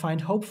I find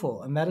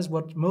hopeful, and that is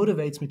what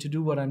motivates me to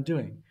do what I'm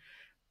doing.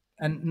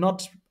 and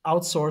not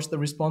outsource the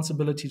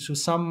responsibility to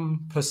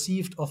some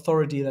perceived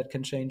authority that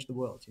can change the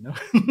world, you know?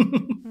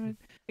 Right.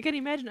 I can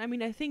imagine. I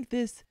mean, I think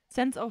this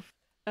sense of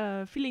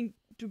feeling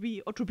to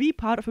be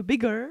part of a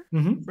bigger,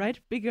 Mhm. right,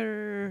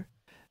 bigger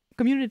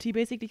community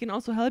basically can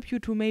also help you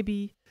to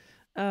maybe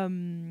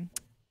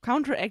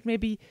counteract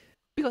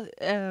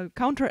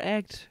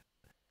counteract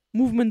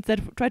movements that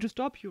try to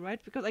stop you,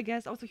 right? Because I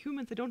guess also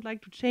humans, they don't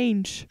like to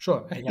change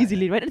Sure.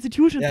 easily, right?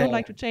 Institutions Yeah, don't yeah.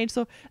 like to change,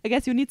 so I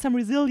guess you need some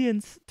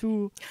resilience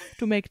to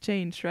make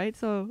change, right?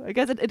 So I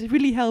guess it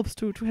really helps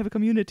to have a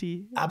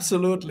community.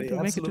 Absolutely, to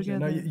make it absolutely.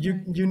 No, together, you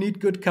right. you need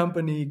good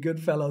company, good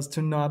fellows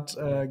to not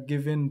Yeah.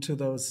 give in to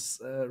those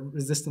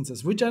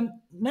resistances, which are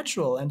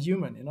natural and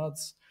human. You know,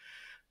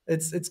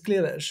 it's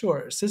clear that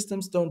sure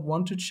systems don't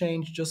want to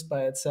change just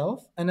by itself,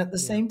 and at the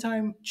Yeah. same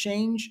time,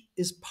 change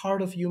is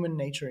part of human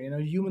nature. You know,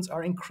 humans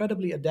are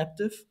incredibly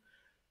adaptive,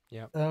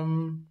 Yeah.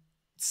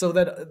 so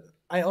that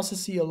I also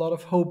see a lot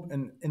of hope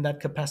in that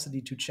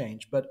capacity to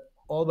change. But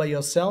all by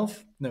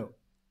yourself, no.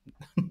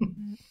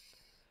 Mm,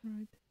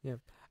 right. Yeah.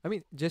 I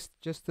mean, just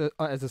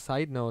as a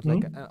side note,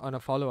 like Mhm. on a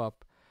follow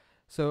up.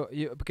 So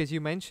you because you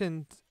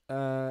mentioned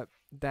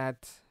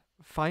that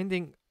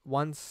finding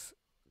one's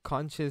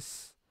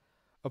conscious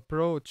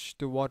approach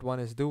to what one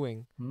is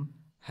doing Mhm.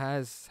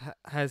 has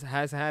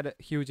had a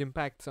huge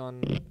impacts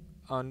on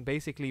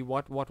basically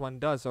what one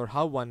does or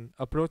how one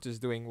approaches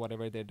doing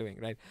whatever they're doing,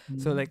 right?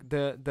 So Mhm. like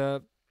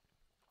the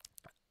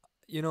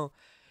you know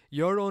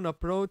your own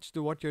approach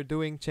to what you're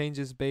doing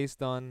changes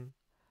based on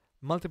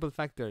multiple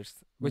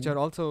factors which Mhm. are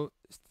also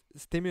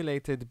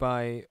stimulated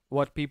by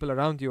what people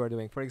around you are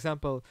doing. For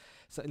example,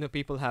 so,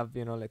 people have,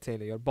 let's say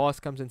that your boss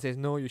comes and says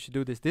no, you should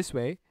do this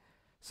way.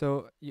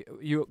 So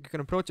you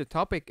can approach a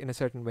topic in a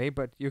certain way,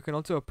 but you can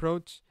also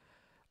approach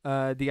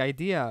the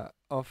idea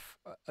of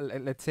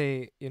let's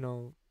say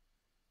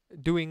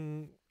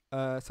doing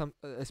some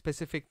a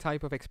specific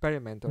type of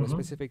experiment or a Mhm.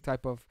 specific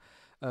type of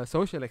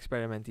social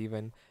experiment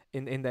even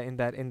in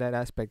that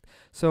aspect.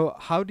 So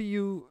how do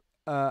you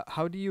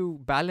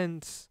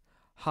balance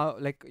how,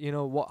 like,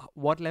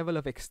 what level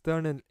of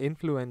external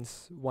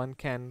influence one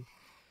can,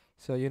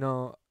 so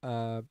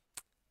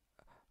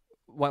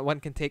what one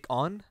can take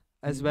on,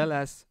 as well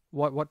Mhm. as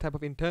what type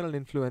of internal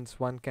influence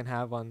one can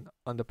have on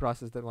the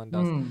process that one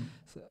does. Mm.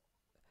 So,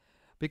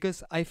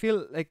 because I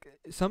feel like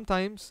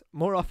sometimes,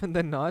 more often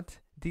than not,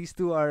 these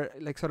two are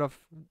like sort of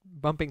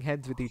bumping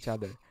heads with each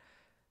other.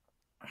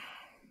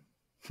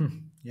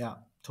 Yeah,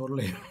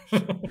 totally.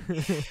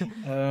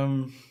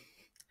 um,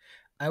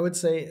 I would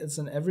say it's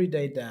an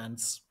everyday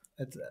dance,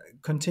 Yeah.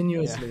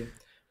 continuously.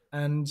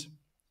 And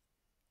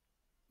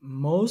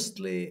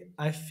mostly,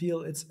 I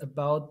feel it's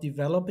about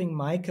developing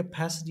my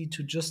capacity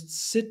to just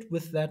sit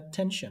with that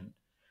tension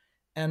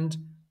and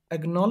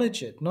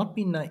acknowledge it, not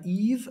be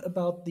naive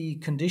about the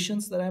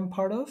conditions that I'm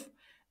part of,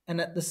 and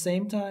at the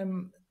same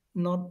time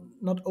not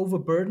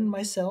overburden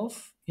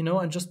myself,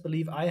 and just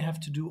believe I have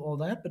to do all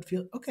that, but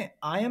feel okay,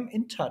 I am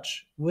in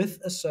touch with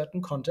a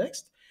certain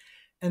context,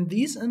 and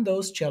these and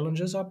those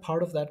challenges are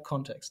part of that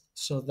context.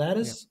 So that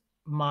Yeah. is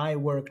my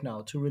work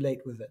now to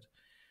relate with it,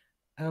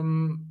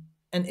 um,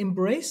 and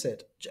embrace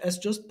it as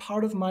just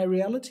part of my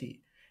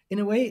reality. In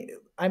a way,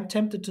 I'm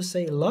tempted to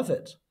say, love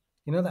it.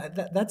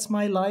 That's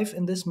my life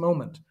in this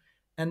moment.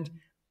 And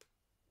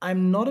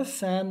I'm not a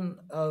fan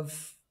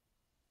of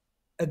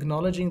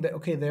acknowledging that,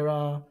 okay, there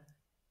are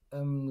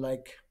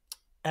like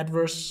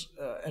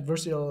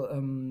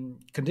adversarial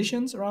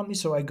conditions around me,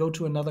 so I go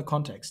to another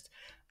context.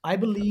 I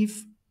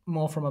believe,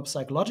 more from a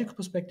psychological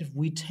perspective,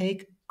 we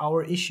take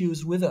our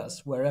issues with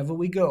us wherever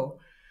we go.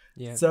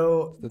 Yeah.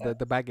 So, So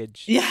the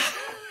baggage. yeah,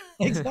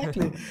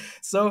 exactly.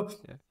 So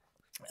Yeah.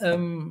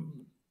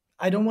 um,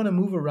 I don't want to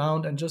move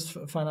around and just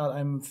find out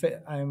I'm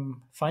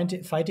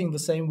fighting the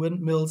same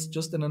windmills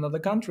just in another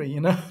country.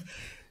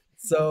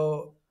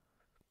 So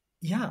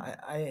yeah,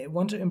 I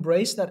want to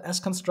embrace that as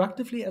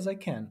constructively as I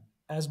can,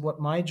 as what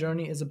my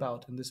journey is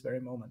about in this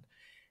very moment.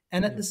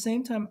 And at Yeah. the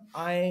same time,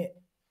 I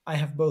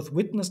have both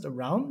witnessed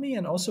around me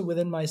and also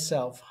within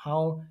myself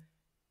how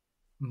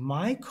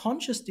my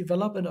conscious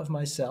development of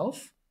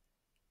myself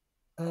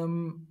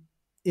um,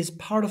 is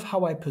part of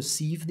how I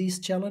perceive these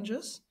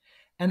challenges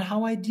and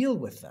how I deal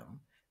with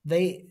them.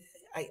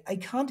 I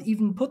can't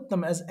even put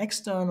them as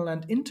external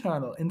and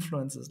internal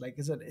influences. Like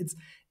I said,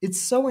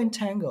 it's so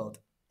entangled.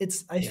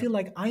 I Yeah. feel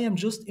like I am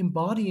just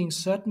embodying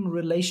certain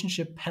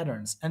relationship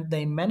patterns, and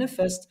they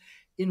manifest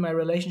in my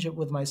relationship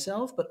with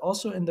myself, but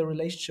also in the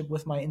relationship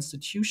with my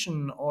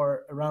institution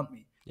or around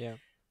me. Yeah.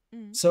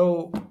 Mm.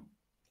 So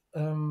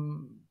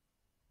um,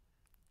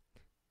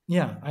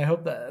 yeah, I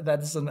hope that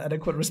that's an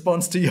adequate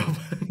response to your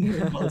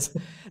impulse.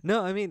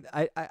 No, I mean,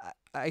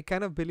 I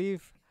kind of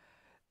believe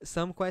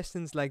some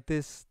questions like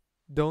this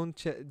don't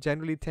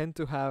generally tend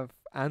to have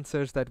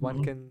answers that one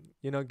Mhm. can,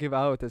 give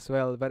out as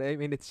well. But I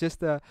mean, it's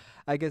just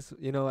I guess,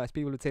 as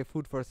people would say,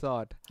 food for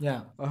thought.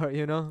 Yeah, Or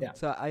yeah.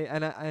 so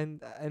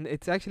and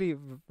it's actually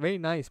very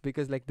nice,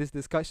 because like this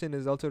discussion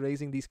is also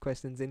raising these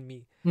questions in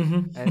me.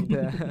 And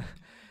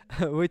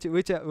Hmm. which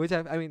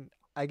I mean,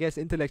 I guess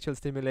intellectual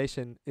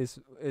stimulation is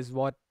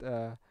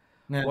Yeah.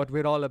 what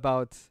we're all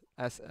about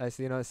as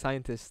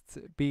scientists,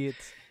 be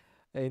it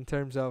in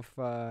terms of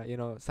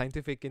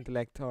scientific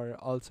intellect, or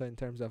also in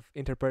terms of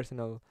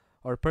interpersonal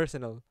or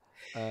personal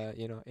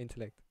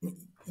intellect.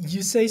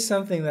 You say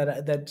something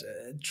that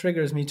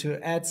triggers me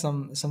to add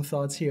some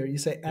thoughts here. You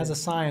say as Yeah. a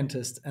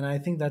scientist, and I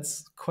think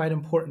that's quite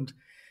important,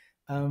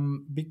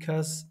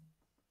 because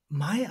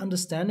my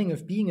understanding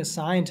of being a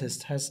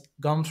scientist has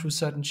gone through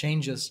certain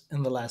changes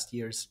in the last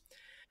years.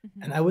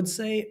 Mm-hmm. And I would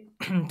say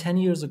 10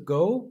 years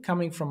ago,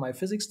 coming from my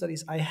physics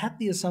studies, I had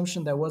the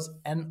assumption there was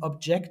an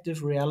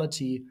objective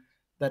reality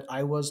that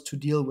I was to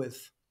deal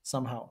with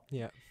somehow.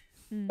 Yeah.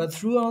 Mm. But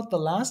throughout the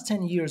last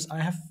 10 years, I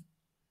have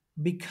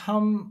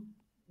become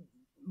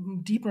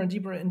deeper and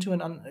deeper into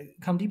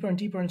come deeper and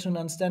deeper into an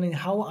understanding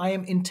how I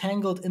am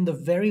entangled in the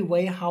very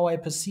way how I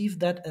perceive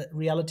that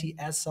reality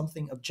as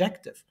something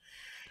objective,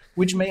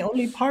 which may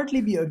only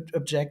partly be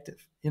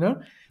objective,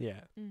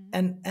 Yeah.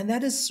 Mm. and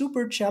that is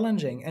super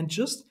challenging. And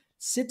just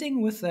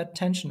sitting with that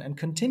tension and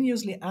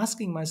continuously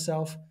asking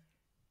myself,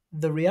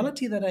 the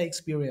reality that I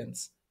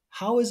experience,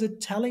 how is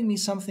it telling me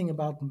something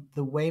about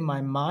the way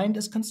my mind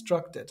is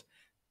constructed,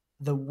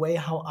 the way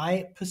how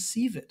I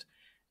perceive it,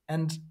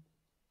 and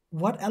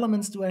what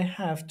elements do I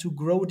have to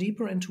grow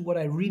deeper into what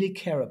I really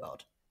care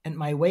about? And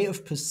my way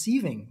of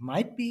perceiving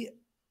might be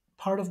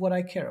part of what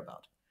I care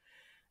about.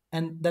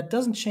 And that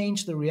doesn't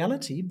change the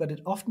reality, but it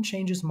often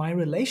changes my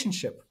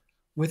relationship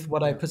with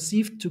what I Yeah.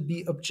 perceive to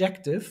be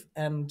objective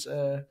and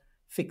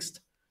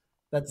fixed.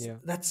 Yeah.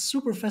 That's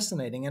super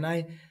fascinating, and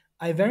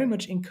I very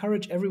much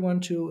encourage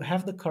everyone to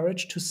have the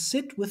courage to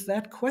sit with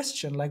that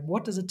question, like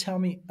what does it tell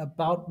me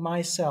about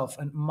myself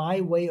and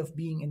my way of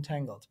being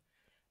entangled,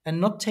 and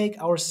not take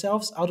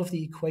ourselves out of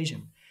the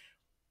equation.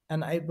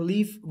 And I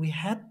believe we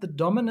had the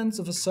dominance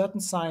of a certain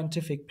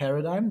scientific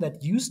paradigm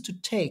that used to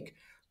take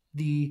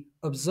the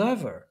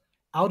observer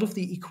out of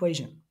the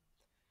equation.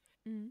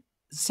 Mm.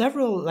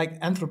 Several, like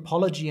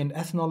anthropology and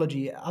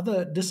ethnology,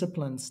 other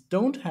disciplines,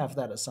 don't have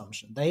that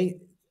assumption.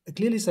 They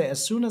clearly say,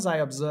 as soon as I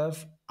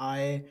observe,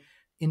 I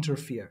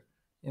interfere.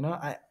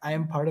 I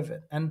am part of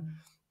it. And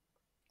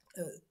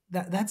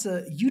that's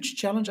a huge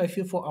challenge, I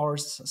feel, for our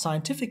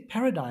scientific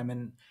paradigm,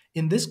 and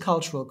in this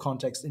cultural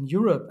context in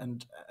Europe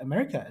and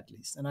America at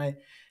least.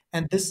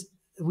 And this,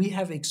 we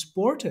have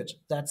exported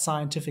that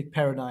scientific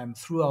paradigm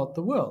throughout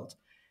the world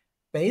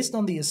based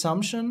on the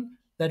assumption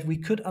that we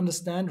could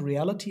understand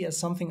reality as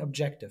something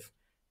objective.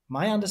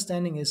 My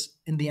understanding is,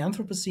 in the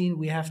Anthropocene,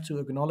 we have to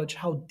acknowledge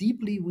how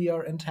deeply we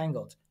are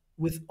entangled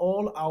with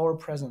all our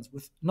presence,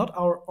 with not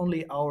our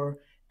only our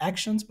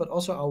actions, but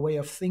also our way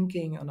of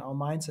thinking and our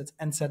mindsets,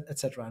 and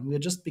etc. And we are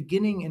just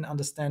beginning in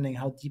understanding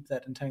how deep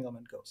that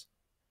entanglement goes.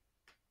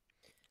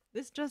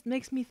 This just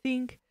makes me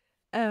think.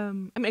 I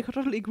mean, I could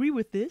totally agree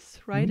with this,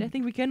 right? I Mhm.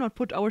 think we cannot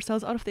put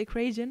ourselves out of the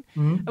equation. I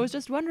Mhm. was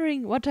just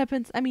wondering what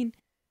happens. I mean,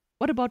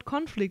 what about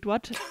conflict?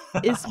 What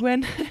is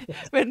when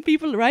when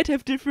people, right,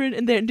 have different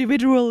in their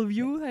individual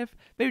view, have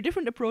very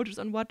different approaches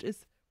on what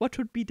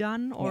should be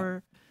done, Yeah.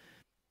 or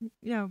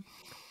yeah.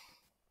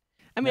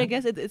 I mean, I Yeah.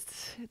 guess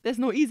it's there's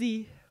no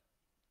easy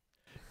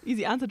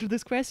answer to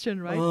this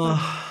question, right? But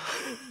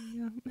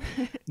yeah.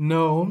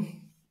 No,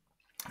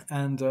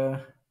 and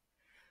the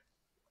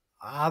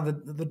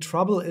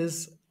trouble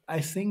is,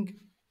 I think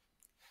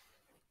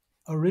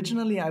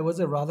originally I was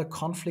a rather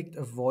conflict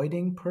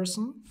avoiding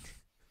person.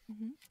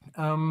 Mhm.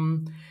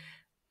 Um,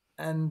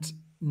 and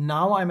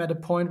now I'm at a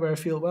point where I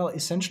feel, well,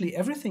 essentially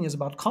everything is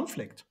about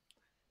conflict,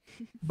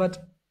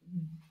 but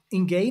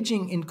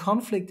engaging in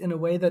conflict in a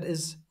way that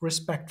is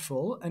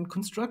respectful and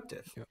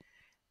constructive, Yeah.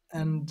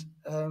 Mm. and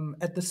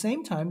at the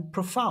same time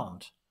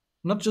profound.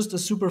 Not just a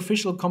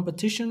superficial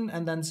competition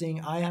and then seeing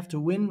I have to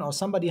win or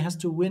somebody has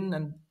to win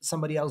and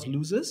somebody else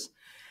loses,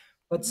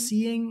 but Mhm.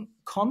 seeing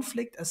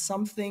conflict as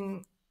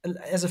something,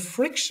 as a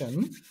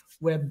friction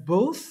where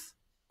both,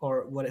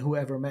 or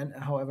however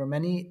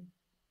many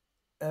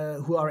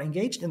who are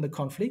engaged in the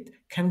conflict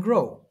can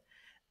grow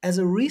as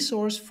a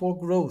resource for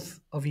growth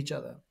of each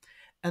other.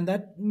 And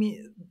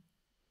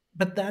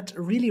but that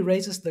really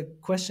raises the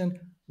question,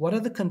 what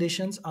are the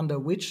conditions under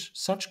which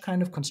such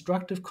kind of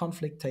constructive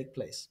conflict take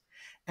place?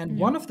 And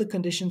Yeah. one Mm. of the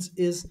conditions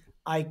is,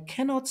 I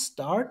cannot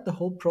start the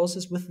whole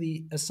process with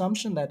the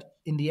assumption that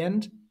in the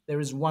end there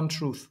is one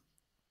truth.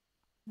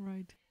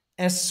 Right.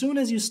 As soon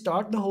as you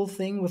start the whole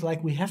thing with,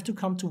 like, we have to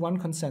come to one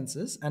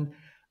consensus, and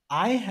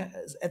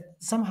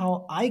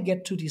somehow I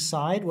get to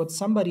decide what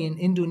somebody in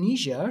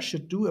Indonesia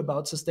should do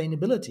about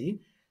sustainability,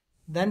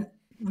 then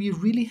we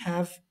really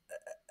have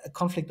a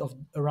conflict of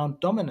around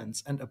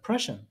dominance and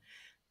oppression.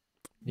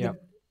 Yeah.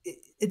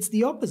 It's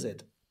the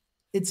opposite.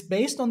 It's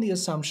based on the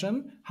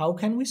assumption, how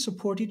can we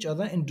support each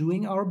other in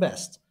doing our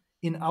best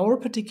in our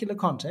particular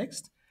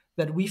context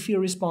that we feel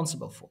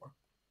responsible for.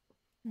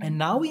 And Mm.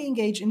 now we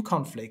engage in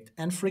conflict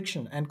and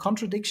friction and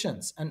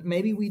contradictions, and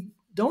maybe we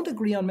don't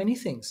agree on many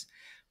things.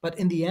 But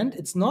in the end,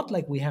 it's not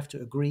like we have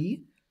to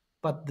agree,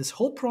 but this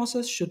whole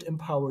process should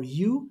empower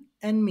you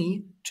and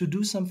me to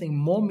do something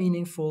more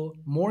meaningful,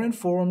 more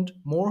informed,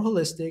 more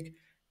holistic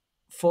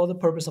for the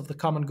purpose of the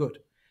common good.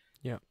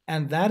 Yeah.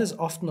 And that is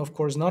often, of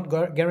course, not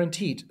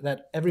guaranteed,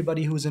 that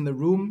everybody who's in the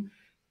room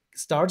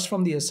starts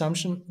from the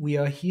assumption we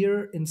are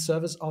here in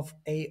service of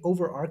a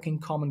overarching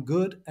common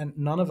good, and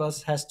none of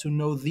us has to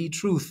know the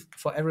truth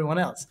for everyone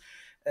else.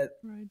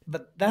 Right.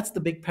 But that's the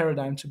big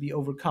paradigm to be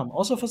overcome,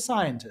 also for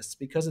scientists,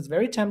 because it's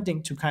very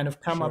tempting to kind of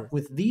come Sure. up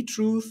with the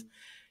truth.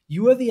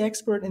 You are the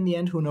expert in the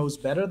end who knows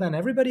better than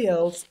everybody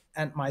else,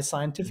 and my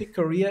scientific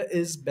career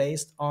is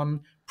based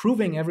on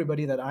proving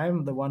everybody that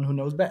I'm the one who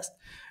knows best.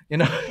 You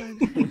know,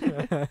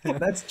 Right.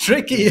 that's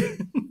tricky.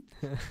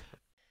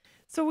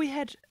 So we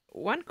had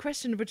one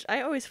question which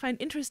I always find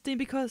interesting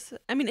because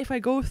I mean, if I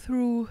go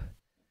through,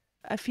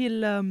 I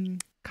feel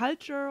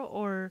culture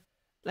or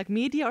like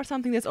media or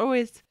something, there's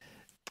always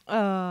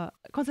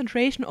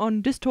concentration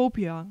on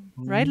dystopia,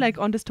 right? Like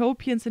on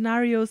dystopian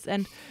scenarios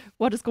and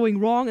what is going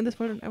wrong in this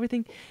world and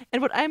everything.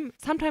 And what I'm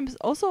sometimes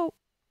also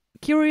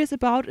curious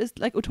about is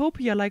like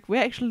utopia, like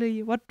where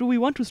actually, what do we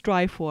want to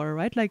strive for,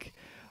 right? Like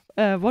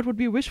what would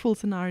be a wishful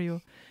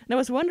scenario? And I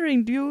was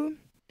wondering, do you,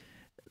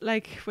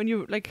 like when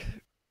you like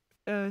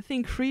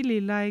think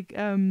freely, like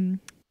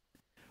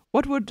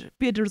what would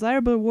be a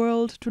desirable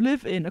world to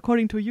live in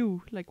according to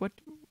you? Like what,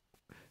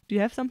 do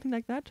you have something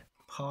like that?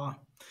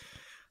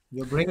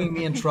 You're bringing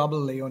me in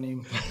trouble,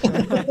 Leonie.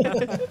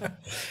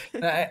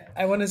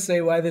 I want to say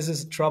why this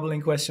is a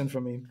troubling question for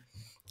me.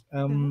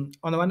 On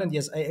the one hand,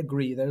 yes, I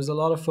agree. There's a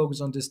lot of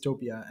focus on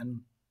dystopia,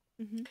 and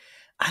Mhm.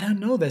 I don't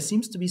know. There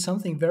seems to be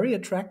something very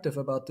attractive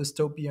about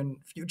dystopian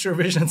future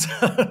visions.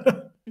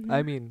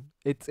 I mean,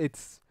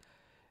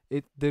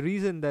 the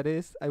reason that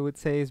is, I would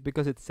say, is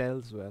because it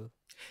sells well.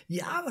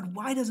 Yeah, but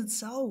why does it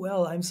sell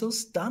well? I'm so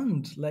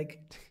stunned. Like,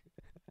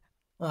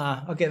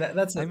 okay,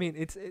 that's. I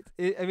mean,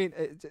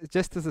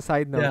 just as a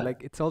side note, Yeah.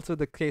 like it's also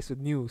the case with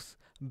news.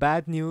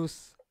 Bad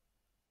news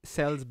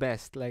sells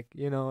best, like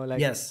like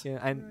Yes.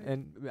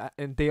 and Right.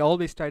 and they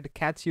always try to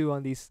catch you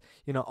on these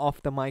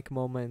off the mic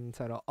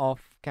moments or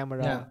off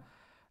camera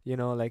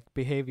like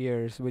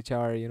behaviors which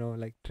are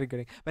like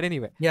triggering. But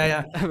anyway,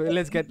 Yeah.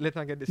 let's not get No,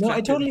 I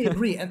distracted. totally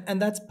agree.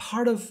 And that's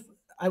part of,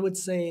 I would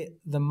say,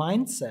 the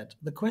mindset.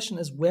 The question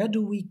is, where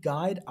do we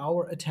guide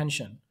our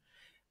attention?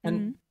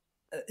 And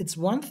it's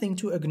one thing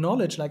to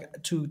acknowledge,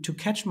 like to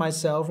catch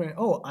myself, and,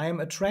 oh, I am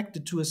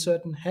attracted to a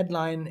certain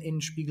headline in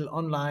Spiegel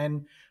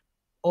Online,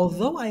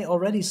 although I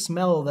already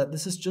smell that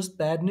this is just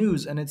bad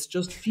news and it's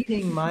just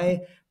feeding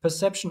my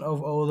perception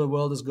of, oh, the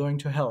world is going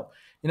to hell.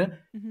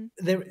 Mhm.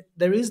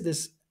 There is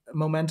this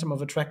momentum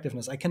of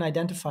attractiveness. I can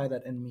identify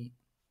that in me.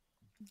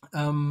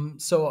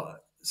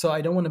 So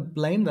I don't want to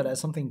blame that as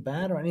something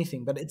bad or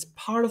anything, but it's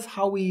part of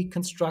how we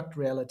construct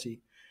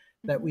reality,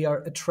 that we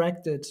are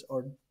attracted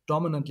or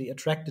dominantly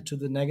attracted to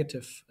the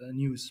negative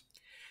news.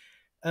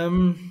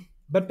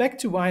 But back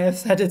to why I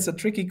said it's a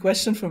tricky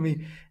question for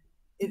me.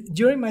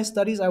 During my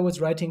studies, I was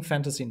writing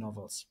fantasy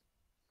novels.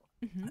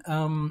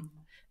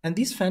 And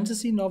these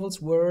fantasy novels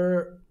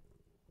were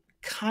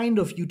kind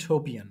of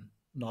utopian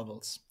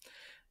novels.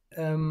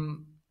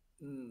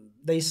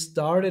 They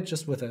started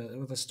just with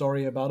a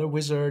story about a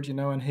wizard,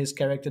 and his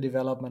character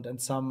development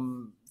and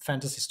some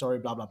fantasy story,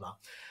 blah blah blah.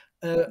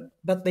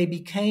 But they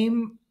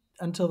became,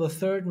 until the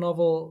third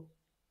novel,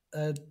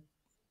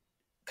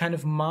 kind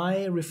of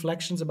my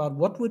reflections about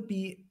what would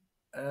be,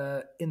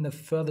 in the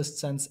furthest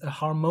sense, a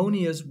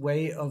harmonious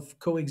way of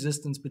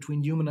coexistence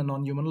between human and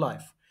non-human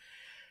life,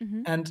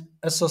 and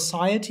a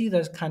society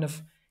that kind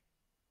of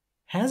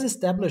has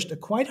established a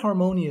quite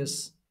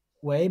harmonious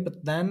way,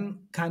 but then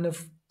kind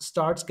of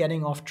starts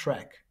getting off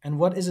track. And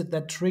what is it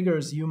that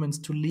triggers humans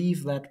to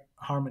leave that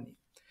harmony?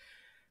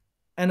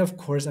 And of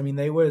course, I mean,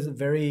 they were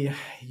very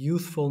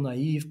youthful,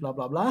 naive, blah,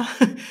 blah, blah.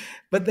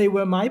 But they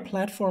were my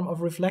platform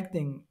of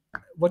reflecting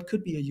what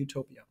could be a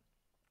utopia.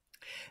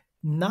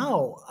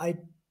 Now, I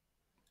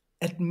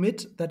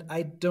admit that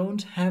I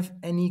don't have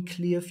any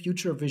clear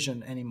future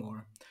vision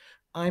anymore.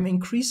 I'm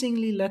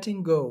increasingly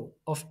letting go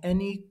of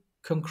any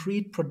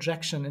concrete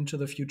projection into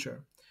the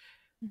future.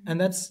 And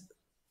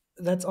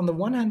that's on the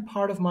one hand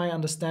part of my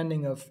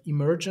understanding of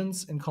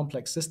emergence in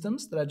complex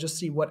systems, that I just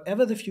see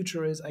whatever the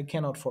future is, I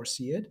cannot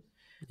foresee it.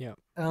 Yeah.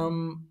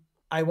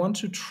 I want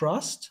to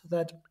trust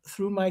that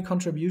through my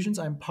contributions,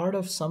 I'm part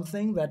of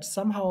something that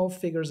somehow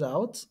figures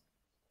out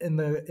in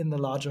the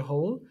larger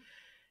whole.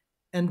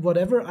 And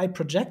whatever I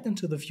project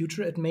into the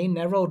future, it may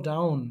narrow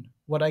down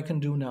what I can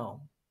do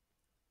now.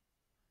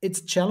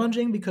 It's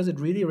challenging because it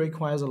really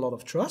requires a lot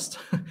of trust.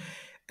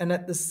 And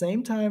at the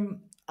same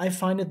time, I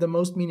find it the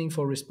most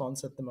meaningful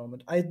response at the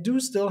moment. I do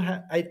still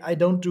have, I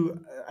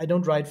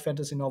don't write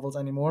fantasy novels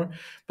anymore,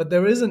 but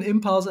there is an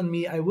impulse in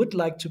me. I would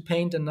like to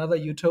paint another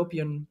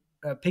utopian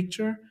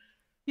picture.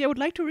 Yeah, I would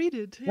like to read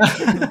it.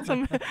 Yeah.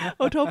 Some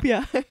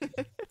utopia.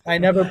 I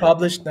never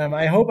published them.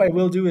 I hope I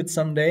will do it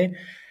someday.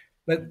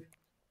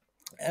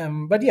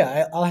 But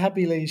yeah, I'll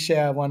happily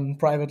share one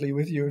privately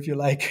with you if you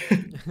like.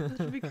 That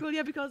would be cool.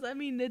 Yeah, because I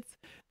mean,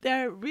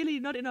 there are really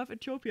not enough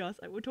utopias,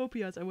 I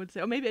would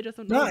say, or maybe I just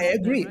don't know. No, I about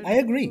them, agree. right? I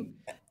agree.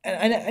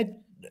 And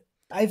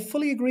I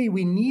fully agree.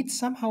 We need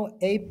somehow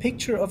a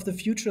picture of the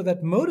future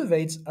that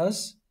motivates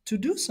us to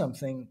do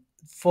something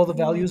for the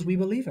values Right. we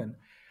believe in.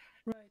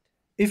 Right.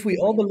 If we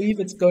I all mean, believe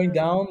it's going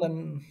down,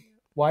 then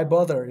why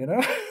bother, you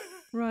know?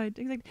 right,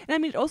 exactly. And I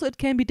mean, also it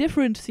can be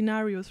different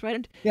scenarios, right?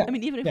 And Yeah, I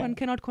mean, even if yeah, one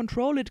cannot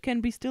control it,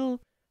 can be still.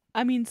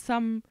 I mean,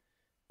 some.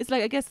 It's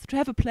like I guess to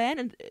have a plan,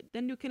 and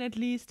then you can at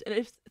least, and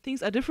if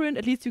things are different,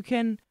 at least you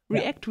can yeah.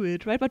 react to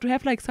it, right? But to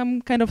have like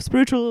some kind of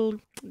spiritual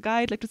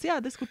guide, like to say, yeah,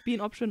 this could be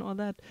an option or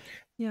that.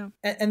 Yeah.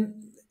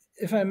 And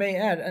if I may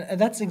add, and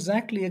that's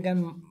exactly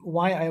again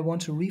why I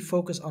want to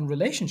refocus on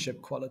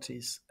relationship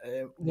qualities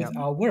with Yeah.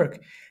 Mhm. our work.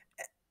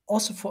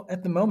 Also, for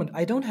at the moment,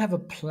 I don't have a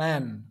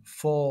plan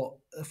for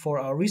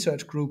our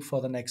research group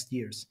for the next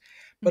years,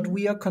 but Mhm.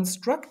 we are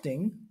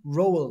constructing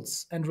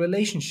roles and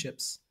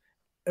relationships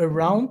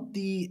around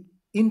the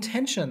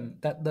intention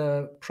that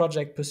the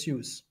project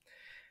pursues.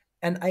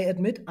 And I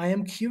admit I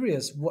am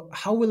curious,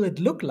 how will it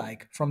look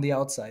like from the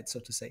outside, so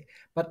to say.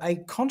 But I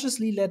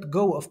consciously let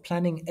go of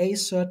planning a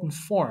certain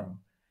form.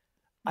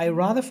 I Mhm.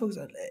 rather focus.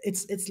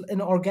 It's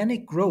an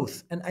organic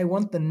growth, and I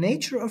want the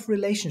nature of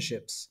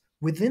relationships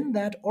within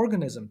that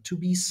organism to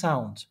be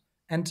sound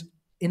and,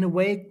 in a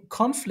way,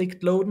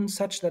 conflict laden,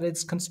 such that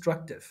it's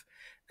constructive,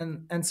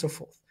 and so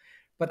forth.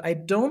 But I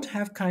don't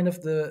have kind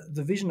of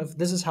the vision of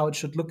this is how it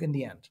should look in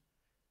the end,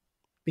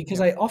 because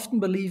Yeah. I often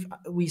believe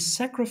we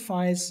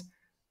sacrifice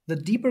the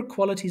deeper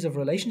qualities of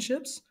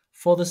relationships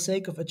for the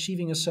sake of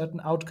achieving a certain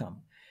outcome.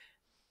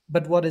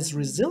 But what is Mhm.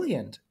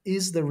 resilient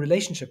is the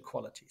relationship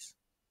qualities.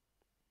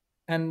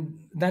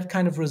 And that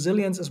kind of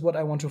resilience is what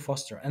I want to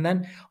foster. And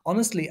then,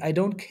 honestly, I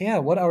don't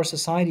care what our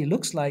society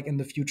looks like in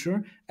the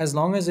future, as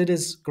long as it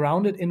is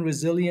grounded in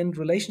resilient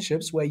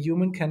relationships where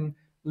human can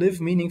live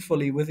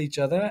meaningfully with each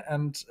other.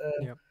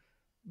 Yeah.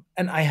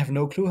 And I have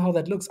no clue how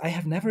that looks. I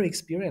have never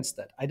experienced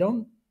that. I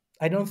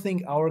don't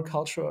think our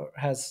culture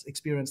has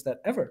experienced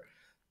that ever.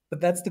 But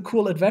that's the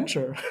cool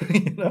adventure,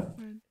 you know.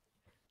 Right.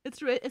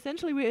 It's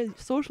essentially we're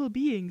social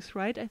beings,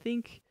 right? I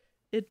think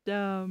it.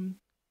 Yeah.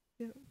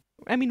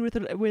 I mean, with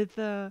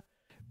how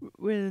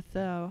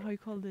you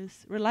call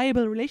this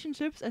reliable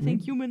relationships, I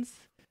think Mhm. humans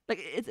like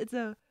it's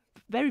a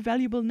very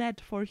valuable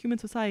net for human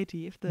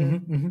society if the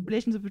Mhm, mhm.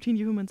 relationships between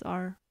humans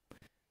are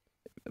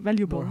More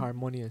valuable.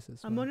 harmonious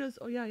as well. Harmonious.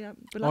 Oh yeah, yeah.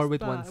 Or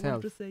with Belastbar. I wanted to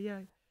oneself. say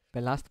yeah,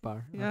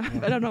 Belastbar. yeah.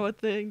 Yeah. I don't know what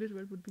the English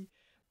word would be.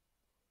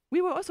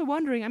 We were also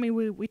wondering. I mean,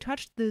 we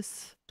touched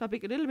this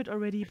topic a little bit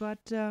already,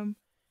 but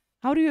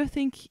how do you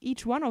think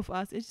each one of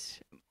us is?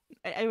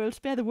 I will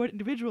spare the word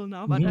individual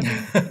now, but I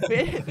mean, Mhm.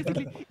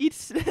 basically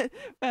each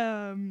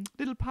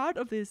little part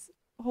of this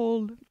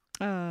whole,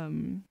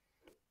 um,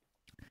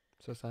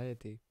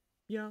 Society.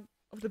 yeah,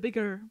 of the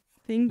bigger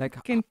thing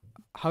Like, can,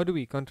 how do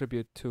we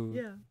contribute to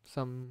yeah,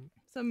 some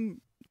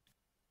some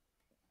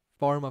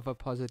form of a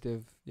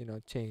positive,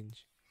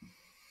 change?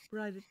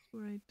 right,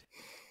 right.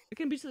 It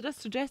can be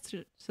just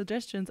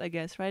suggestions, I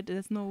guess, right?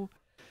 There's no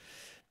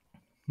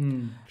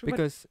Hmm. true, but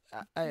Because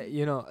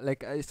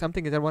like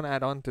something that I want to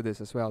add on to this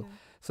as well. yeah.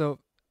 So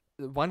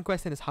one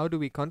question is how do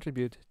we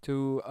contribute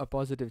to a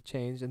positive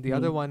change, and the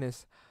other Hmm. one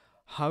is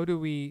how do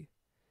we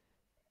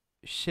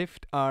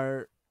shift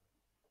our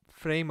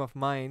frame of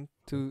mind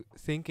to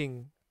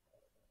thinking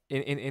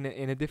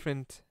in a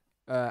different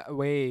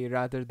way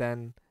rather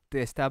than the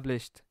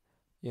established,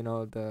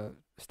 the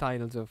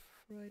styles of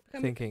Right.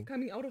 thinking.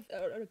 Coming out of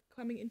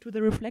coming into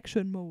the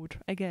reflection mode,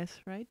 I guess,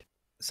 right?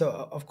 So,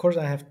 of course,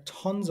 I have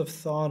tons of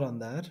thought on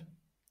that.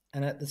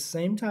 And at the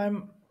same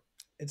time,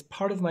 it's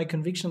part of my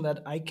conviction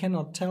that I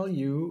cannot tell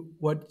you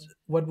what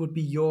would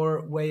be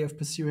your way of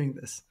pursuing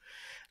this.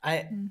 I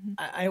Mm-hmm.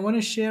 I want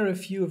to share a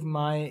few of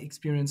my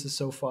experiences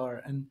so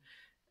far, and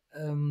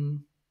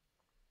um,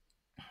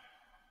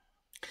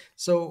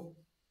 so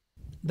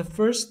the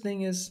first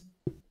thing is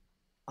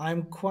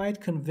I'm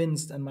quite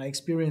convinced, and my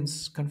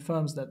experience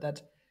confirms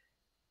that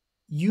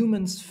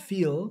humans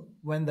feel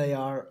when they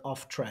are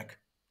off track.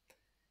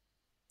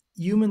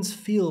 Humans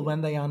feel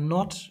when they are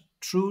not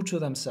true to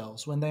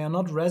themselves, when they are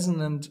not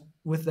resonant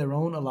with their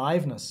own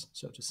aliveness,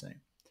 so to say.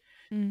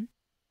 Mm-hmm.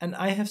 And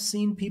I have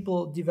seen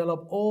people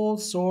develop all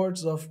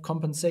sorts of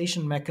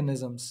compensation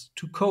mechanisms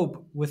to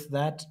cope with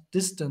that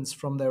distance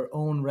from their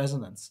own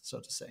resonance, so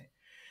to say.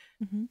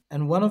 Mm-hmm.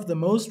 And one of the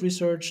most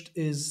researched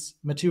is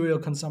material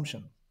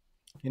consumption.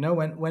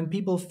 When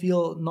people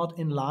feel not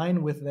in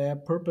line with their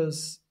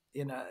purpose,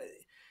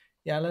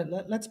 yeah,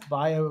 let's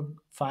buy a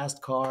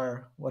fast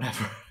car,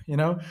 whatever,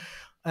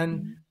 and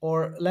Mm-hmm.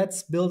 or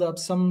let's build up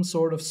some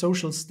sort of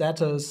social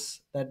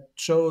status that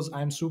shows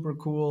I'm super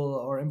cool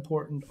or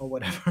important or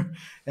whatever.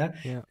 Yeah,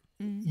 Yeah.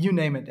 Mm-hmm. you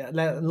name it.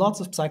 Lots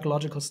of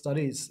psychological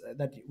studies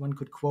that one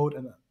could quote,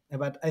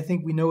 but I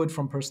think we know it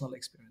from personal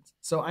experience.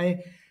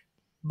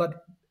 But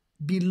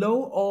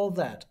below all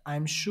that,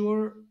 I'm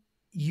sure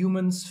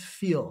humans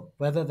feel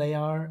whether they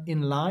are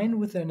in line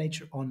with their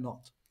nature or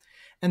not.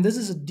 And this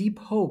is a deep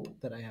hope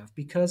that I have,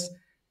 because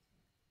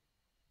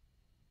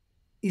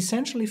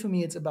essentially for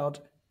me, it's about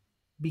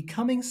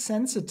becoming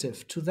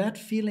sensitive to that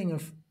feeling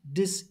of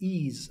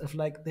dis-ease, of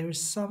like there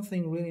is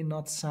something really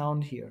not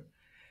sound here.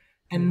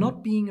 and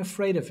not being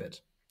afraid of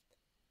it.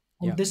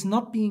 And Yeah. this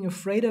not being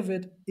afraid of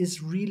it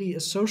is really a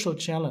social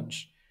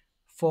challenge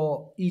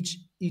for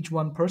each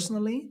one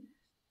personally,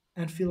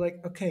 and feel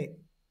like, okay,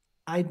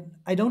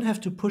 I don't have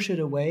to push it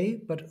away,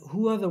 but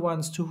who are the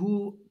ones to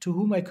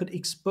whom I could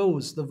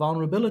expose the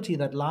vulnerability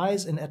that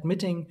lies in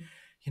admitting,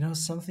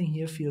 something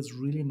here feels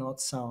really not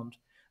sound.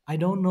 I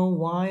don't know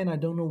why, and I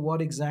don't know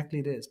what exactly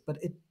it is,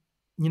 but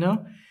you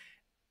know,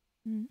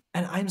 Mm.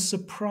 and I'm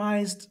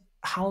surprised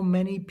how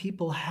many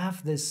people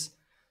have this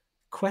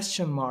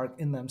question mark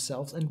in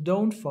themselves and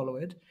don't follow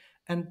it.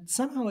 And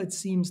somehow it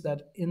seems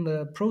that in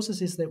the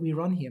processes that we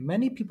run here,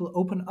 many people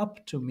open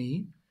up to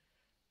me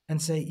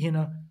and say,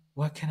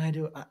 what can I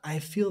do? I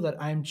feel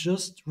that I'm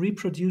just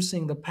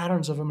reproducing the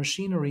patterns of a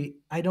machinery.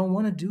 I don't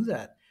want to do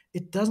that.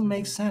 It doesn't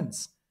make Hmm.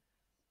 sense.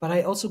 But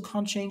I also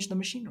can't change the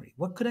machinery.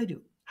 What could I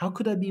do? How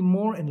could I be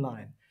more in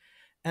line?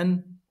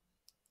 And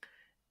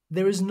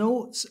there is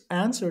no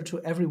answer to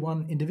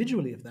everyone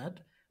individually of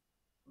that.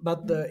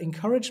 But Mm. the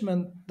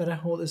encouragement that I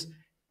hold is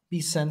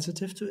be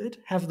sensitive to it,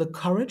 have the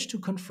courage to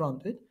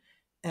confront it,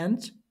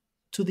 and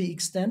to the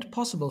extent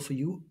possible for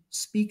you,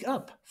 speak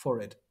up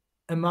for it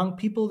among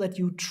people that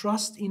you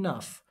trust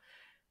enough,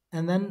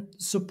 and then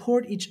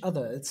support each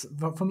other. It's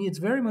for me, it's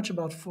very much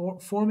about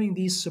forming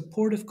these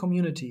supportive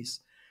communities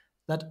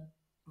that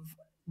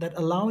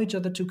allow each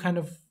other to kind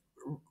of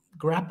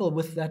grapple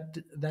with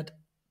that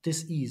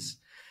dis-ease.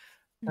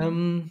 Mm.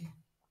 Um,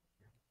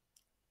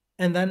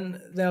 and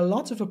then there are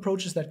lots of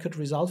approaches that could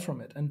result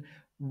from it. And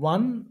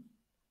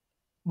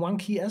one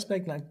key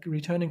aspect, like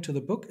returning to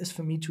the book, is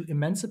for me to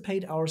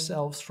emancipate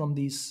ourselves from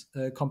these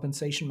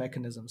compensation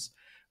mechanisms,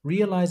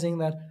 realizing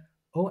that,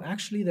 oh,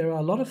 actually, there are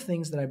a lot of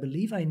things that I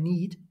believe I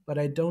need, but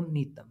I don't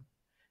need them.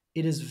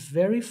 It is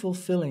very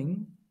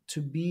fulfilling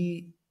to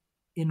be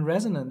in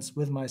resonance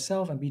with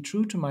myself and be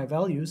true to my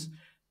values.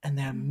 And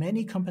there are Mm.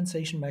 many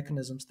compensation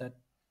mechanisms that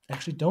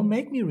actually don't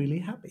make me really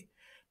happy,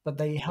 but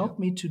they Yeah. help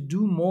me to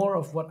do more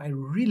of what I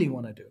really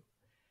want to do.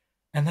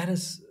 And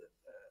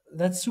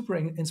that's super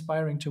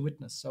inspiring to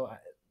witness. So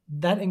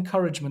that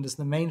encouragement is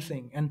the main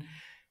thing. And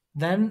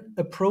then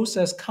a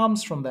process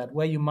comes from that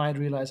where you might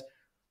realize,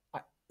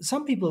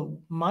 some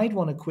people might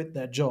want to quit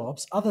their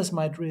jobs. Others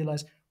might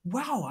realize,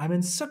 wow, I'm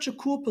in such a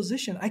cool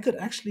position. I could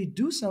actually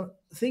do some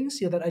things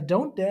here that I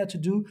don't dare to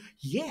do.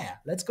 Yeah,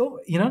 let's go.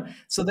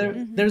 So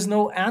Mhm. there's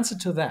no answer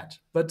to that.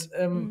 But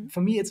Mm.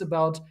 for me, it's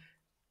about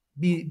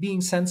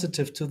being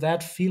sensitive to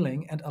that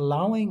feeling and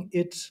allowing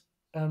it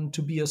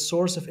to be a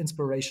source of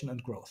inspiration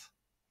and growth,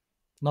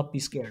 not be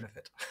scared of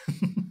it.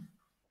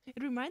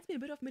 It reminds me a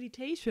bit of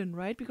meditation,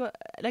 right? Because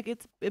like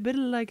it's a bit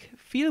like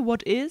feel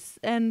what is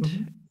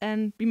Mhm.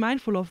 and be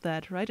mindful of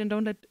that, right? And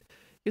don't let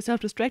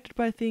yourself distracted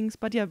by things,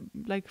 but yeah,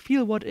 like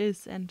feel what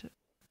is and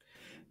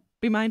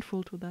be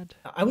mindful to that.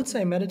 I would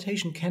say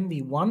meditation can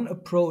be one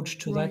approach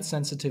to that Right.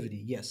 sensitivity,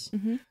 yes.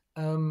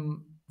 Mm-hmm.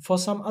 For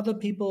some other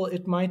people,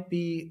 it might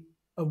be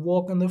a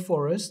walk in the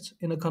forest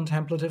in a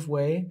contemplative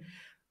way.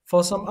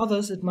 For some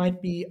others, it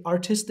might be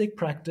artistic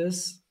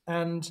practice,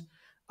 and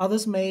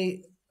others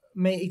may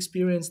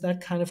experience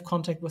that kind of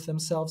contact with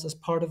themselves as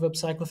part of a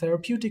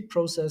psychotherapeutic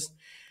process.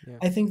 Yeah.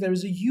 I think there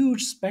is a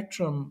huge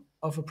spectrum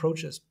of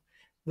approaches.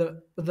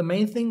 The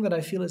main thing that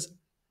I feel is,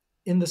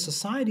 in the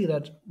society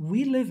that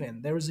we live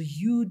in, there is a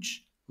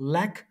huge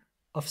lack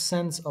of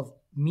sense of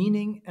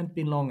meaning and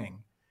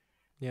belonging.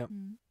 Yeah.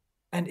 Mm.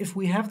 And if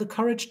we have the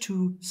courage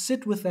to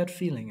sit with that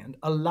feeling and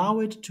allow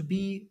it to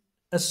be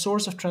a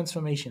source of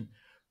transformation,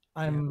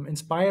 Yeah. I'm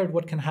inspired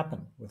what can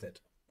happen with it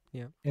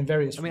Yeah. in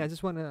various I mean,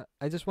 forms.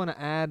 I just wanna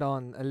add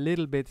on a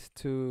little bit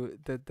to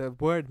the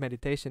word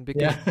meditation,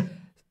 because Yeah.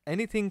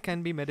 anything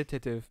can be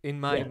meditative in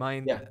my Yeah.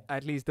 mind, Yeah.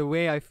 at least the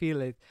way I feel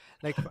it.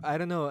 Like I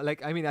don't know,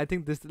 like I mean, I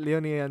think this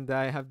Leonie and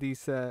I have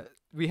these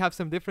we have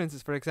some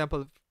differences. For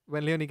example,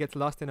 when Leonie gets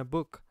lost in a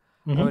book,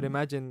 I would Hmm.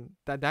 imagine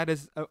that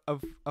is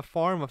a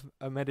form of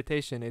a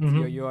meditation. It's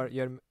Hmm.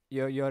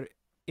 you're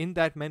in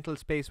that mental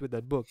space with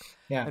that book.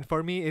 Yeah. And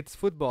for me, it's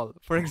football,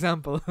 for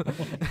example.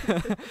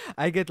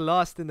 I get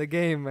lost in the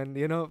game, and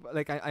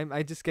like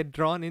I just get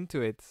drawn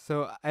into it. So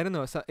I don't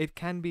know, so it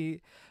can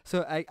be.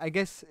 So I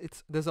guess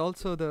there's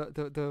also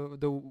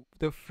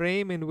the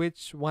frame in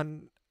which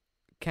one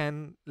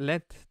can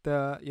let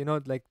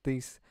like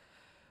these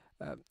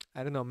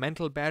I don't know,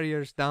 mental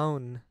barriers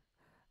down,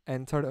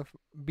 and sort of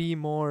be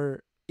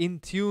more in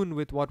tune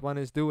with what one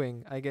is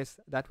doing. I guess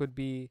that would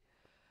be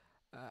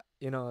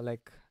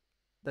like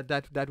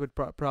that would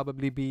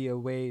probably be a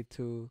way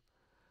to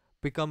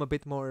become a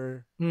bit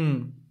more.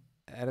 Mm.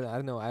 I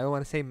don't know. I don't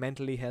want to say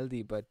mentally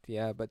healthy, but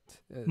yeah, but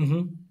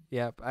Hmm.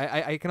 yeah,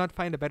 I cannot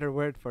find a better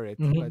word for it.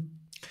 But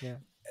Hmm. yeah,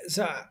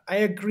 So I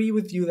agree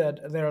with you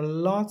that there are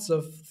lots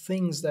of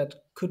things that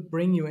could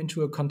bring you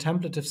into a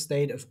contemplative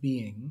state of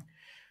being.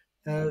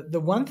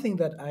 The one thing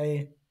that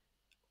I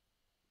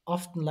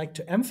often like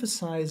to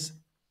emphasize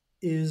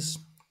is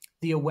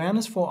the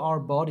awareness for our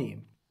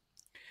body.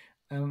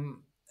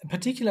 Um,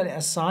 Particularly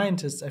as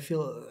scientists, I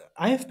feel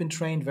I have been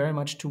trained very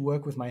much to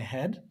work with my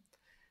head.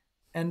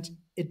 and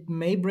it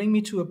may bring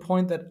me to a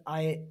point that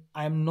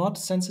I'm not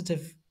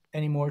sensitive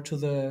anymore to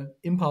the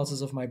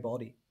impulses of my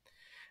body.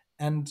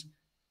 And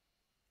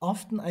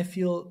often I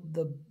feel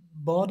the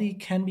body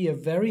can be a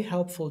very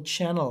helpful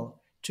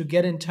channel to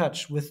get in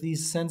touch with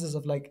these senses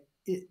of like,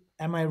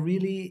 am I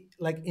really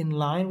like in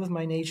line with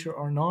my nature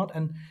or not?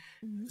 And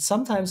Mhm.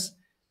 sometimes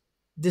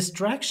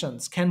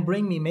distractions can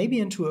bring me maybe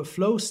into a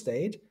flow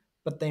state,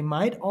 but they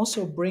might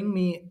also bring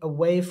me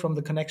away from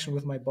the connection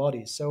with my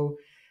body. So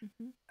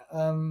Mhm.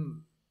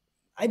 um,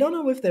 I don't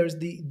know if there's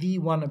the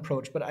one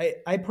approach, but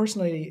I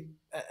personally,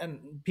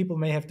 and people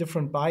may have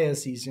different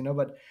biases,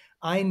 but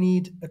I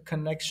need a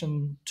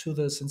connection to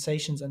the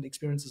sensations and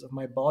experiences of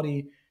my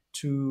body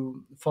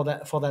to for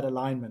that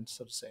alignment,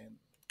 so to say.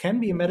 Can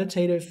be a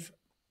meditative,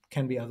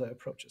 can be other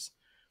approaches.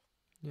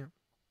 Yeah.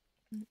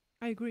 Mm,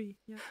 I agree.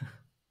 Yeah.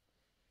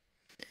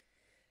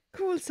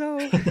 Cool. So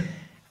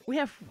we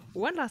have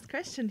one last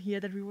question here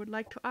that we would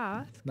like to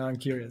ask, Now I'm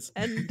curious.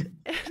 and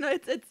no,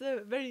 it's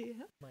a very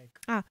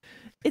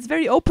it's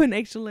very open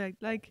actually.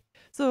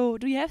 So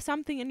do you have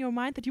something in your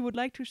mind that you would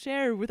like to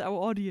share with our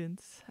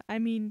audience? I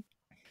mean,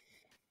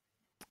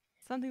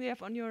 something you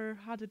have on your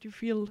heart that you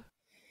feel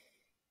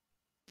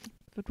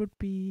that would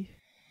be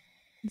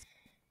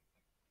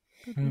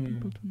good for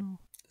people to know.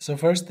 So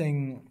first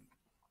thing,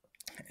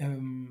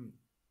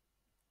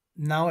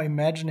 now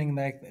imagining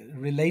that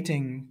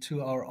relating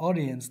to our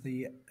audience,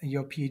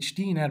 your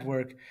PhD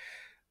network,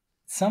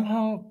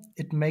 somehow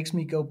it makes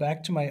me go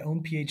back to my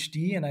own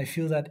PhD, and I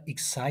feel that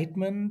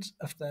excitement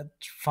of that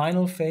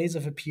final phase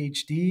of a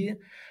PhD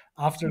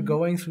after Mhm.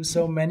 going through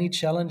so many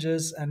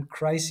challenges and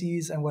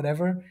crises and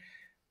whatever.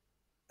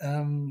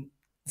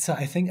 So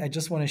I think I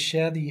just want to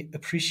share the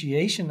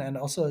appreciation and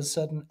also a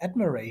certain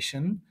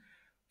admiration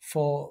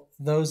for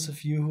those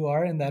of you who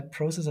are in that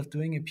process of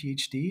doing a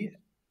PhD.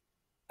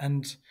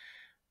 And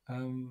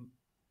um,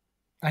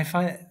 I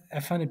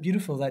find it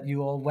beautiful that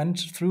you all went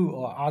through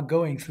or are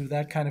going through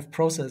that kind of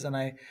process, and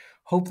I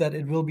hope that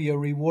it will be a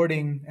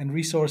rewarding and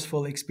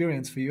resourceful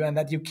experience for you, and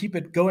that you keep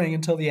it going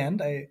until the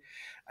end.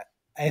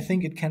 I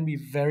think it can be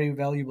very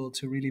valuable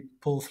to really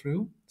pull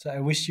through. So I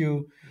wish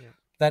you Yeah.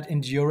 that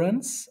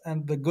endurance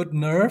and the good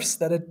nerves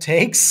that it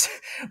takes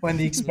when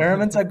the Yeah.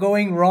 experiments are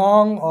going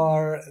wrong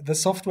or the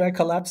software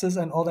collapses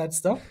and all that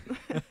stuff.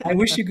 I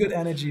wish you good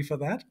energy for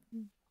that.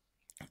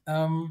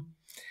 Um,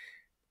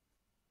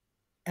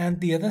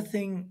 And the other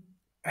thing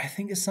I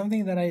think is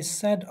something that I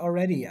said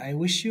already. I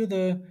wish you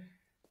the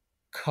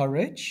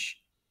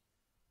courage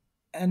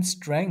and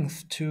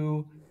strength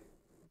to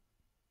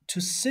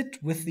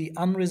sit with the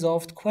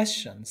unresolved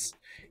questions.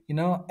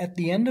 At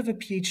the end of a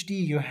PhD,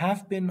 you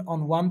have been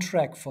on one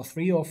track for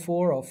 3 or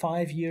 4 or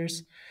 5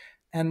 years,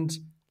 and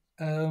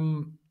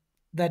um,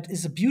 that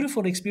is a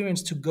beautiful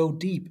experience to go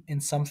deep in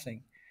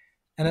something.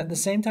 And at the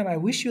Mhm. same time, I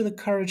wish you the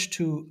courage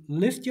to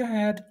lift your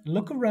head,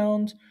 look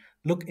around,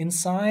 look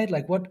inside,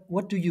 like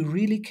what do you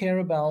really care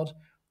about?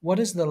 What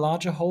is the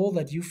larger whole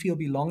that you feel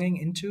belonging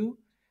into?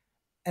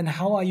 And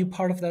how are you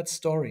part of that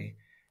story?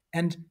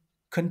 And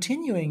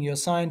continuing your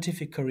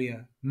scientific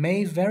career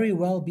may very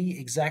well be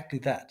exactly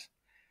that.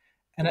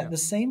 And at Yeah. the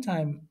same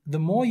time, the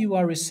more you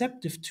are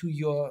receptive to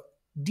your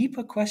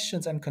deeper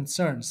questions and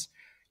concerns,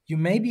 you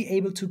may be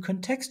able to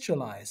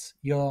contextualize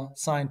your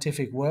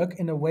scientific work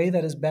in a way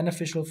that is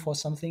beneficial for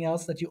something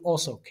else that you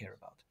also care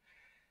about.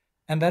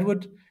 And that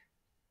would,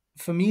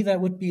 for me, that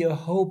would be a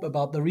hope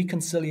about the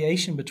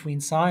reconciliation between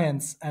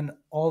science and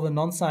all the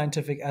non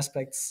scientific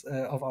aspects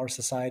of our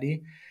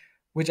society,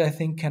 which I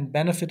think can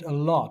benefit a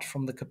lot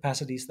from the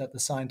capacities that the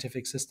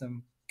scientific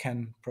system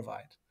can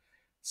provide.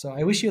 So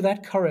I wish you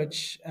that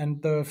courage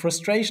and the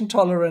frustration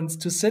tolerance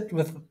to sit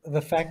with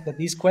the fact that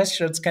these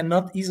questions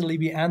cannot easily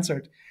be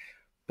answered,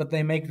 but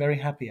they make very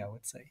happy, I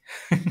would say.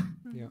 Yeah.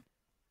 Mhm.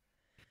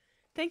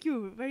 Thank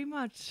you very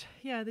much.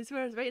 Yeah, these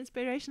were very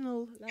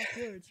inspirational last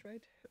words,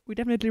 right? We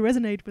definitely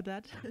resonate with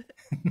that.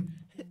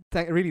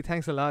 Really,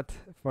 thanks a lot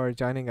for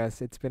joining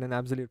us. It's been an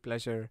absolute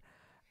pleasure,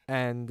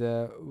 and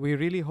we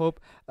really hope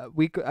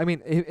we could. I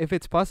mean, if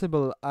it's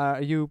possible,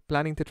 are you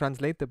planning to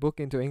translate the book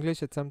into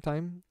English at some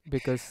time?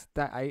 Because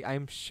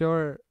I'm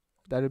sure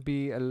there would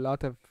be a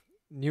lot of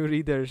new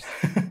readers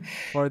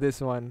for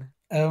this one.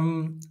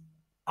 um,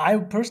 I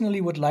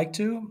personally would like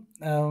to.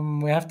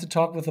 We have to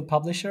talk with the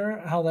publisher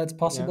how that's Yeah.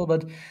 possible,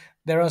 but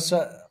there are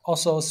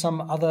also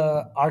some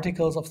other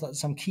articles of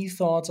some key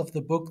thoughts of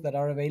the book that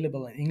are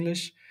available in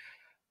English.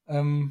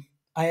 Um,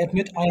 I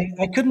admit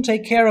I couldn't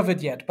take care of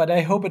it yet, but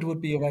I hope it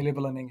would be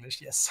available in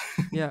English. Yes.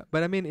 Yeah,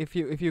 but I mean, if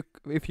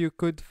you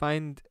could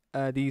find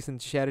these and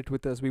share it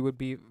with us, we would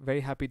be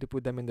very happy to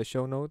put them in the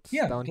show notes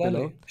Yeah, down below,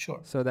 gladly.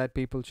 Sure. so that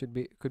people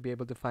could be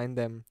able to find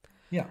them.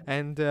 Yeah.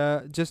 And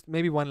just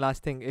maybe one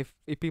last thing, if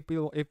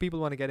people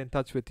want to get in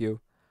touch with you,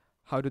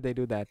 how do they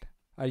do that?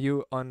 Are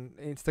you on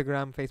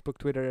Instagram, Facebook,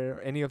 Twitter,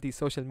 or any of these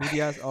social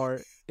medias,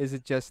 or is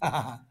it just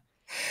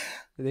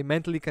they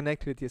mentally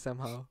connect with you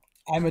somehow?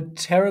 I'm a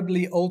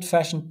terribly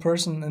old-fashioned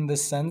person in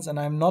this sense, and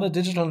I'm not a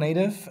digital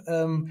native.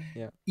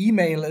 Yeah.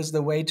 Email is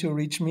the way to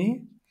reach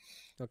me.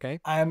 Okay.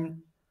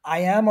 I'm I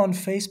am on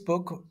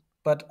Facebook,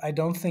 but I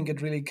don't think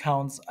it really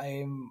counts.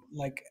 I'm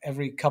like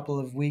every couple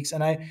of weeks,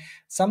 and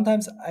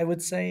sometimes I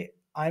would say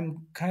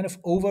I'm kind of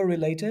over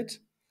related.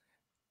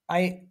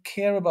 I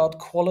care about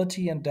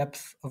quality and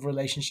depth of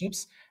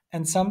relationships,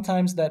 and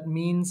sometimes that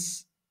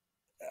means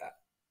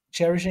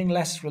cherishing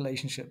less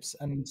relationships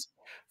and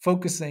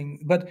focusing.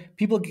 But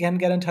people can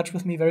get in touch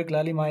with me very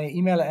gladly. My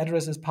email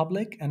address is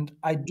public, and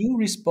I do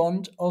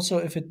respond also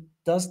if it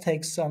does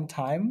take some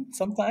time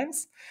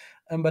sometimes.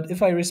 But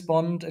if I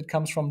respond, it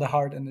comes from the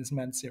heart and is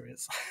meant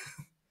serious.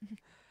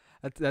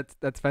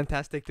 That's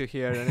fantastic to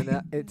hear,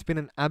 and it's been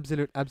an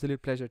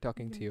absolute pleasure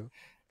talking to you.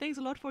 Thanks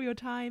a lot for your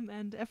time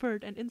and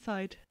effort and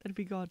insight that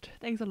we got.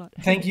 Thanks a lot.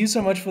 Thank you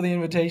so much for the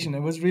invitation. It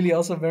was really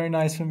also very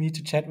nice for me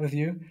to chat with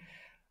you.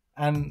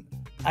 And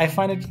I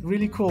find it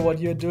really cool what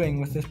you're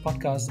doing with this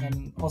podcast,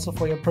 and also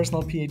for your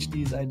personal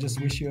PhDs. I just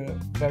wish you a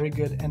very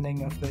good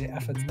ending of the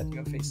efforts that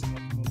you're facing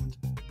at the moment.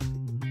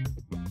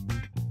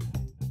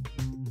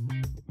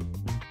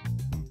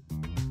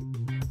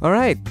 All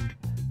right,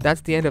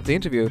 that's the end of the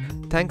interview.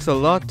 Thanks a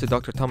lot to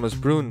Dr. Thomas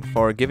Bruhn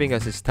for giving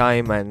us his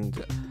time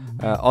and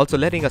also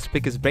letting us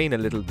pick his brain a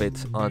little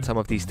bit on some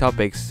of these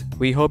topics.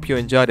 We hope you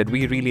enjoyed it.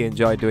 We really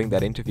enjoyed doing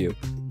that interview.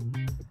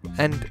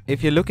 And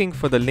if you're looking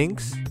for the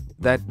links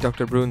that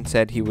Dr. Bruhn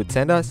said he would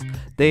send us,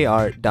 they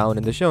are down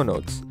in the show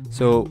notes.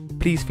 So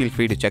please feel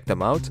free to check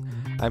them out.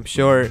 I'm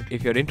sure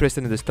if you're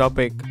interested in this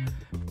topic,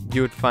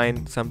 you would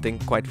find something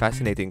quite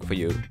fascinating for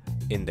you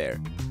in there.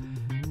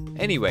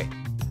 Anyway,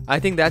 I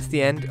think that's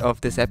the end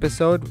of this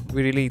episode.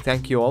 We really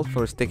thank you all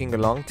for sticking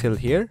along till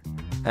here,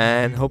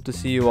 and hope to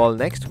see you all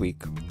next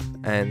week.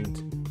 And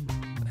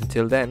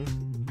until then,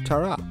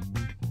 ta-ra!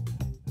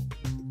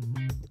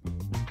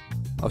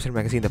 Offspring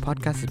Magazine, the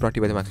podcast, is brought to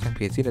you by the Max Planck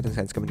PhDnet and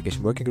Science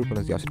Communication Working Group, known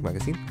as the Offspring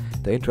Magazine.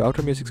 The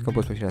intro-outro music is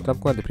composed by Srinath and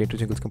Leonie, and the pre-intro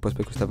jingle is composed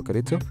by Gustavo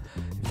Carrizzo. If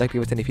you'd like to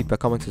give us any feedback,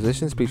 comments,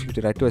 suggestions, please feel free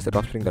to write to us at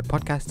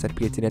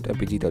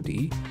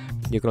offspring.podcasts@phdnet.mpg.de.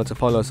 You can also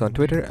follow us on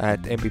Twitter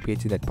at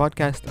mpPhDnet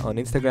Podcast, on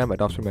Instagram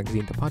at Offspring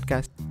Magazine, the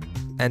podcast,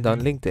 and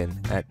on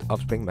LinkedIn at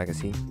Offspring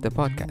Magazine, the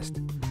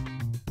podcast.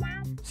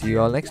 See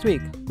you all next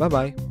week.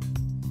 Bye-bye.